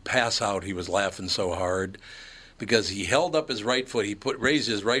going to pass out. He was laughing so hard because he held up his right foot. He raised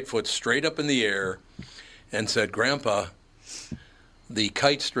his right foot straight up in the air and said, "Grandpa, the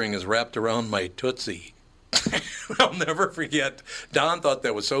kite string is wrapped around my Tootsie." I'll never forget. Don thought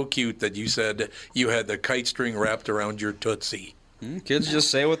that was so cute that you said you had the kite string wrapped around your Tootsie. Kids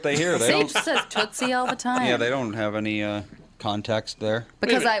just say what they hear. Sage says Tootsie all the time. Yeah, they don't have any context there.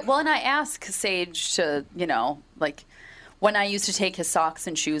 Because I ask Sage to, when I used to take his socks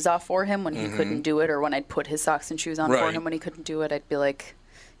and shoes off for him when he couldn't do it, or when I'd put his socks and shoes on for him when he couldn't do it, I'd be like,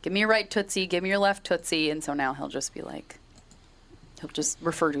 "Give me your right Tootsie, give me your left Tootsie," and so now he'll just be like, he'll just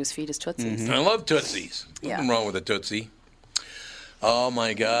refer to his feet as Tootsies. I love Tootsies. Nothing wrong with a Tootsie. Oh,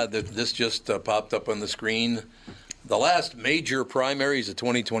 my God. This just popped up on the screen. The last major primaries of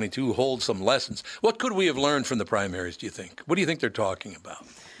 2022 hold some lessons. What could we have learned from the primaries, do you think? What do you think they're talking about?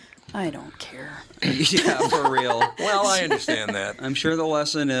 I don't care. Yeah, for real. Well, I understand that. I'm sure the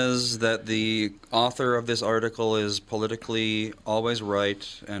lesson is that the author of this article is politically always right,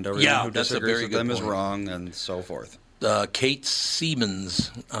 and everyone who disagrees with them is wrong, and so forth. Kate Siemens.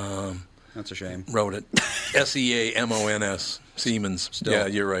 That's a shame. Wrote it. Seamons. Siemens. Still. Yeah,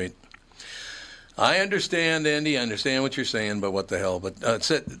 you're right. I understand, Andy. I understand what you're saying, but what the hell? But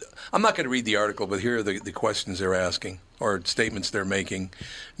I'm not going to read the article, but here are the questions they're asking, or statements they're making.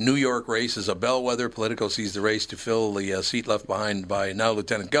 New York race is a bellwether. Politico sees the race to fill the seat left behind by now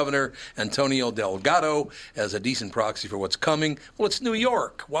Lieutenant Governor Antonio Delgado as a decent proxy for what's coming. Well, it's New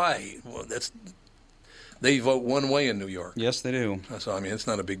York. Why? Well, they vote one way in New York. Yes, they do. So, it's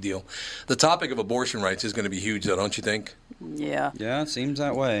not a big deal. The topic of abortion rights is going to be huge, though, don't you think? Yeah. Yeah, it seems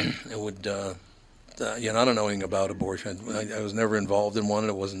that way. It would, I don't know anything about abortion. I was never involved in one.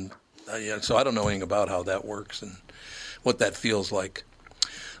 It wasn't, so I don't know anything about how that works and what that feels like.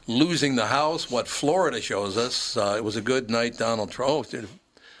 Losing the House, what Florida shows us. It was a good night, Donald Trump.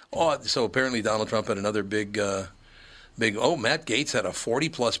 So apparently Donald Trump had another big, Matt Gaetz had a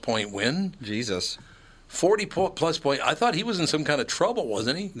 40-plus point win. Jesus. 40-plus point. I thought he was in some kind of trouble,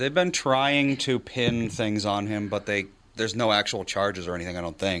 wasn't he? They've been trying to pin things on him, but there's no actual charges or anything, I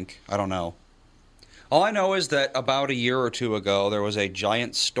don't think. I don't know. All I know is that about a year or two ago, there was a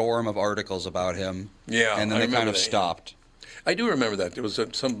giant storm of articles about him. Yeah, and then they kind of stopped. I do remember that. There was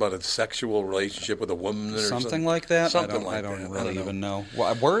something about a sexual relationship with a woman or something like that. Something I don't really even know.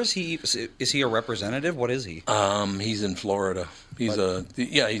 Where is he? Is he a representative? What is he? He's in Florida. He's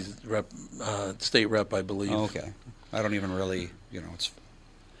he's state rep, I believe. Oh, okay. I don't even really,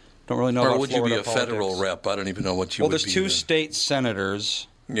 don't really know. Or about would Florida you be a federal rep? I don't even know what you. Well, would there's be two then. State senators.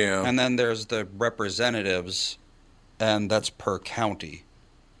 Yeah. And then there's the representatives, and that's per county,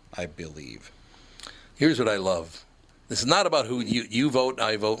 I believe. Here's what I love. This is not about who you vote,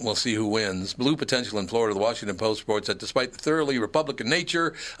 I vote, and we'll see who wins. Blue potential in Florida. The Washington Post reports that despite the thoroughly Republican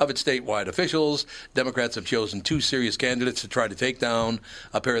nature of its statewide officials, Democrats have chosen two serious candidates to try to take down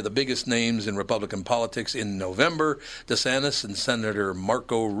a pair of the biggest names in Republican politics in November, DeSantis and Senator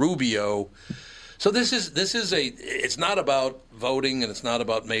Marco Rubio. So it's not about voting, and it's not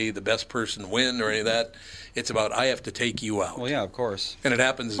about may the best person win or any of that. It's about I have to take you out. Well, yeah, of course. And it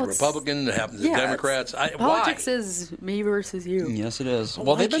happens as Republican, it happens as Democrats. Politics is me versus you. Yes, it is.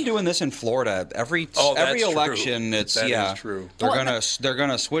 Well, they've been doing this in Florida every election. That is true. They're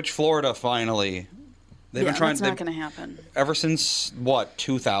gonna switch Florida finally. They've been trying. That's not going to happen. Ever since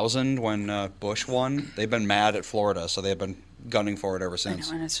 2000 when Bush won, they've been mad at Florida, so they've been gunning for it ever since.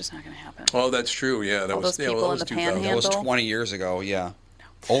 I know, and it's just not going to happen. Oh, that's true. Yeah, that was those people in the Panhandle. That was 20 years ago. Yeah,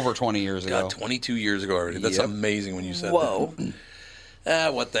 over 20 years ago. 22 years ago already. That's amazing when you said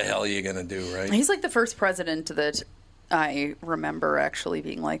that. What the hell are you going to do, right? He's like the first president that I remember actually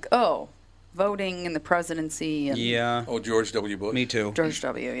being like, voting in the presidency. And George W. Bush. Me too. George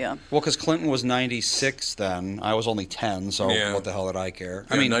W. Yeah. Well, because Clinton was 96 then. I was only 10, so what the hell did I care?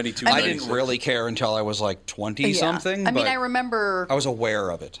 Yeah, I mean, 92, I didn't really care until I was like 20 something. I mean, I remember. I was aware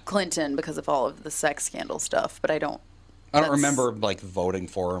of it. Clinton because of all of the sex scandal stuff, but I don't remember like voting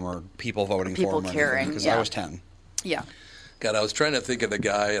for him or people voting for him. People caring because I was 10. Yeah. God, I was trying to think of the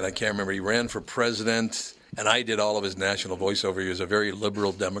guy, and I can't remember. He ran for president. And I did all of his national voiceover. He was a very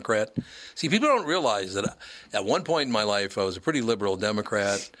liberal Democrat. See, people don't realize that at one point in my life, I was a pretty liberal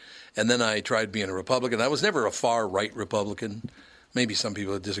Democrat, and then I tried being a Republican. I was never a far-right Republican. Maybe some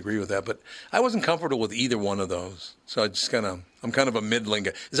people disagree with that, but I wasn't comfortable with either one of those. So I'm kind of a middling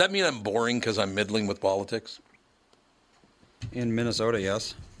guy. Does that mean I'm boring because I'm middling with politics? In Minnesota,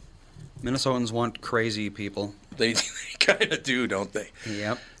 yes. Minnesotans want crazy people. They kind of do, don't they?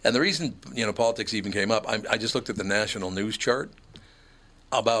 Yep. And the reason politics even came up, I just looked at the national news chart.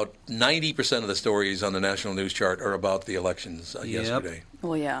 About 90% of the stories on the national news chart are about the elections yesterday.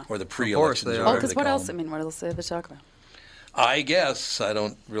 Well, yeah. Or the pre-elections. Because what else? I mean, what else do they have to talk about? I guess I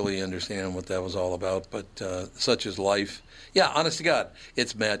don't really understand what that was all about, but such is life. Yeah, honest to God,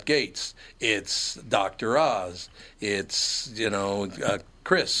 it's Matt Gaetz, it's Dr. Oz, it's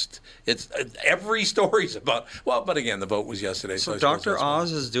Christ. It's every story's about. Well, but again, the vote was yesterday. So Dr.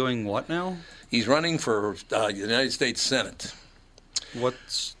 Oz is doing what now? He's running for the United States Senate. What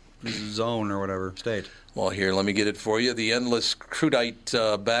zone or whatever state? Well, here, let me get it for you. The endless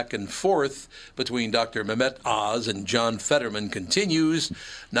crudite back and forth between Dr. Mehmet Oz and John Fetterman continues.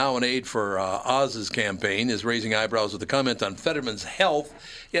 Now an aide for Oz's campaign is raising eyebrows with a comment on Fetterman's health.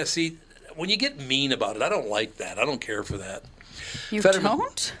 Yeah, see, when you get mean about it, I don't like that. I don't care for that. You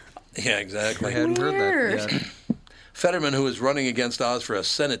don't? Yeah, exactly. I hadn't heard that yet. Fetterman, who is running against Oz for a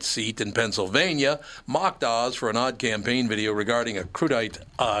Senate seat in Pennsylvania, mocked Oz for an odd campaign video regarding a crudite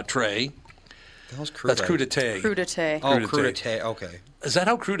tray. That's crudite. Crudite. Oh, crudite. Okay. Is that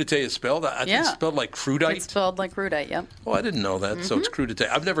how crudite is spelled? I think it's spelled like crudite. It's spelled like crudite, yep. Oh, I didn't know that. Mm-hmm. So it's crudite.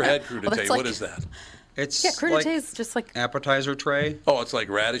 I've never had crudite. What is that? It's crudite is just like appetizer tray. Oh, it's like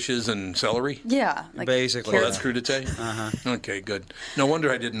radishes and celery? Yeah. Like basically. Oh, that's crudite? Uh-huh. Okay, good. No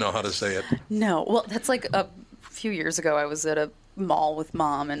wonder I didn't know how to say it. No. Well, that's like a few years ago I was at a mall with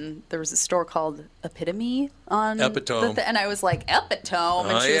Mom, and there was a store called Epitome on Epitome, and I was like, Epitome,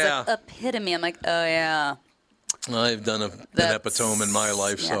 and she was like, Epitome. I'm like, oh yeah. I've done an epitome in my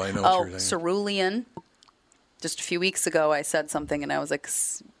life, so I know what you're saying. Cerulean. Just a few weeks ago, I said something, and I was like,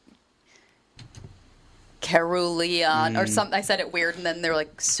 Carulean or something. I said it weird, and then they were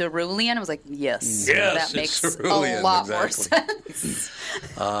like, Cerulean. I was like, yes, that makes a lot more sense.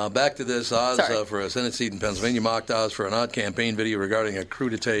 Back to this. Oz for a Senate seat in Pennsylvania mocked Oz for an odd campaign video regarding a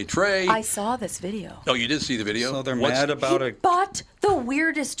crudite tray. I saw this video. Oh, you did see the video? So they're mad about it. He bought the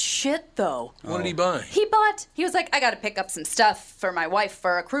weirdest shit, though. What did he buy? He was like, I got to pick up some stuff for my wife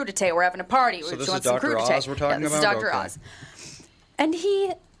for a crudite. We're having a party. So this is Dr. Oz we're talking about? This is Dr. Oz. And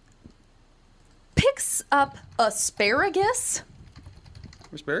he picks up asparagus.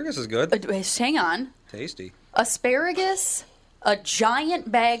 Asparagus is good. Hang on. Tasty. Asparagus, a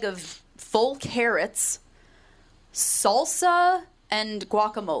giant bag of full carrots, salsa, and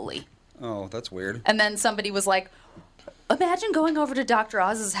guacamole. Oh, that's weird. And then somebody was like, imagine going over to Dr.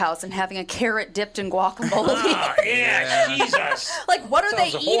 Oz's house and having a carrot dipped in guacamole. Yeah, Jesus. Like, what are they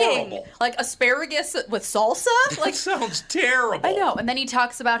Sounds eating? horrible. Like asparagus with salsa? Like, That sounds terrible. I know. And then he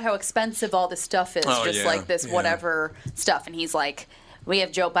talks about how expensive all this stuff is, just like this whatever stuff. And he's like, we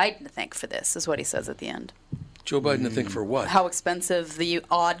have Joe Biden to thank for this, is what he says at the end. Joe Biden to think for what? How expensive the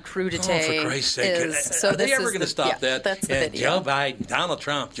odd crudité for Christ's sake. is. So Are they this ever is going to stop that? That's the video. Joe Biden, Donald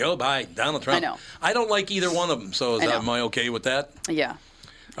Trump, Joe Biden, Donald Trump. I know. I don't like either one of them, so am I okay with that? Yeah.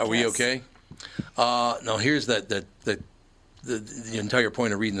 Are we okay? No, here's the entire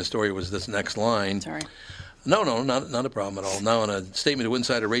point of reading the story was this next line. Sorry. No, not a problem at all. Now, in a statement to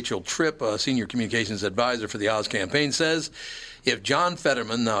Insider, Rachel Tripp, senior communications advisor for the Oz campaign, says, if John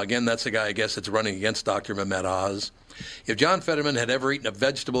Fetterman, now again, that's the guy I guess that's running against Dr. Mehmet Oz, if John Fetterman had ever eaten a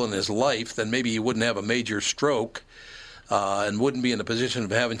vegetable in his life, then maybe he wouldn't have a major stroke and wouldn't be in a position of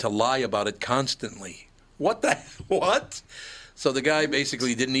having to lie about it constantly. What? So the guy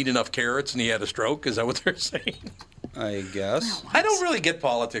basically didn't eat enough carrots and he had a stroke? Is that what they're saying? I guess. I don't really get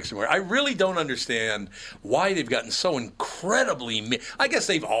politics anymore. I really don't understand why they've gotten so incredibly mean. I guess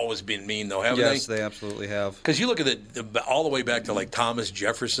they've always been mean, though, haven't they? Yes, they absolutely have. Because you look at all the way back to like Thomas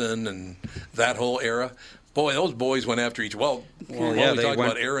Jefferson and that whole era. Boy, those boys went after each. Well, we talked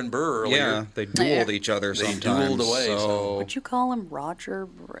about Aaron Burr earlier. Yeah, they dueled each other sometimes. They dueled away. So. Would you call him Roger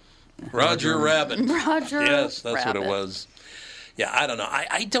Rabbit. Roger. Yes, that's Rabbit. what it was. Yeah, I don't know.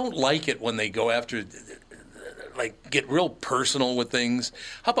 I don't like it when they go after, like, get real personal with things.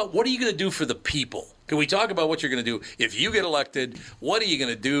 How about what are you going to do for the people? Can we talk about what you're going to do if you get elected? What are you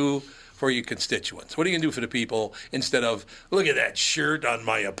going to do for your constituents? What are you going to do for the people instead of, look at that shirt on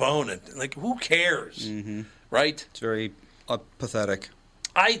my opponent? Like, who cares? Mm-hmm. Right? It's very pathetic.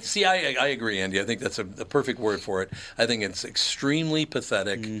 I agree, Andy. I think that's the perfect word for it. I think it's extremely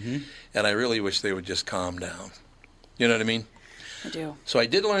pathetic, and I really wish they would just calm down. You know what I mean? I do. So I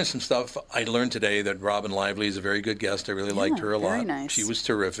did learn some stuff. I learned today that Robin Lively is a very good guest. I really liked her a lot. Very nice. She was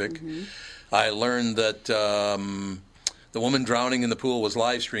terrific. Mm-hmm. I learned that the woman drowning in the pool was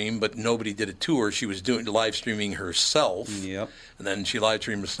live streamed, but nobody did it to her. She was live streaming herself. Yep. And then she live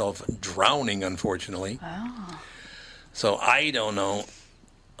streamed herself drowning, unfortunately. Oh. So I don't know.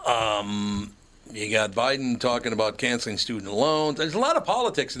 You got Biden talking about canceling student loans. There's a lot of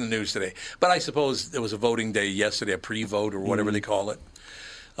politics in the news today. But I suppose there was a voting day yesterday, a pre-vote or whatever they call it.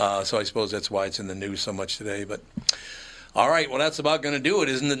 So I suppose that's why it's in the news so much today. But all right, well, that's about going to do it,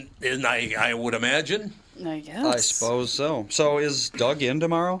 isn't it? Isn't I would imagine. I guess. I suppose so. So is Doug in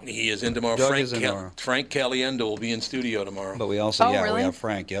tomorrow? He is in tomorrow. Doug is in tomorrow. Frank Caliendo will be in studio tomorrow. But we also, really? we have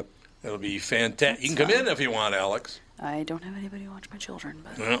Frank, yep. It'll be fantastic. You can come in if you want, Alex. I don't have anybody to watch my children,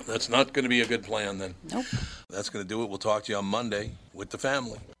 but... Well, that's not going to be a good plan then. Nope. That's going to do it. We'll talk to you on Monday with the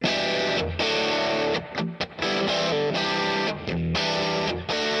family.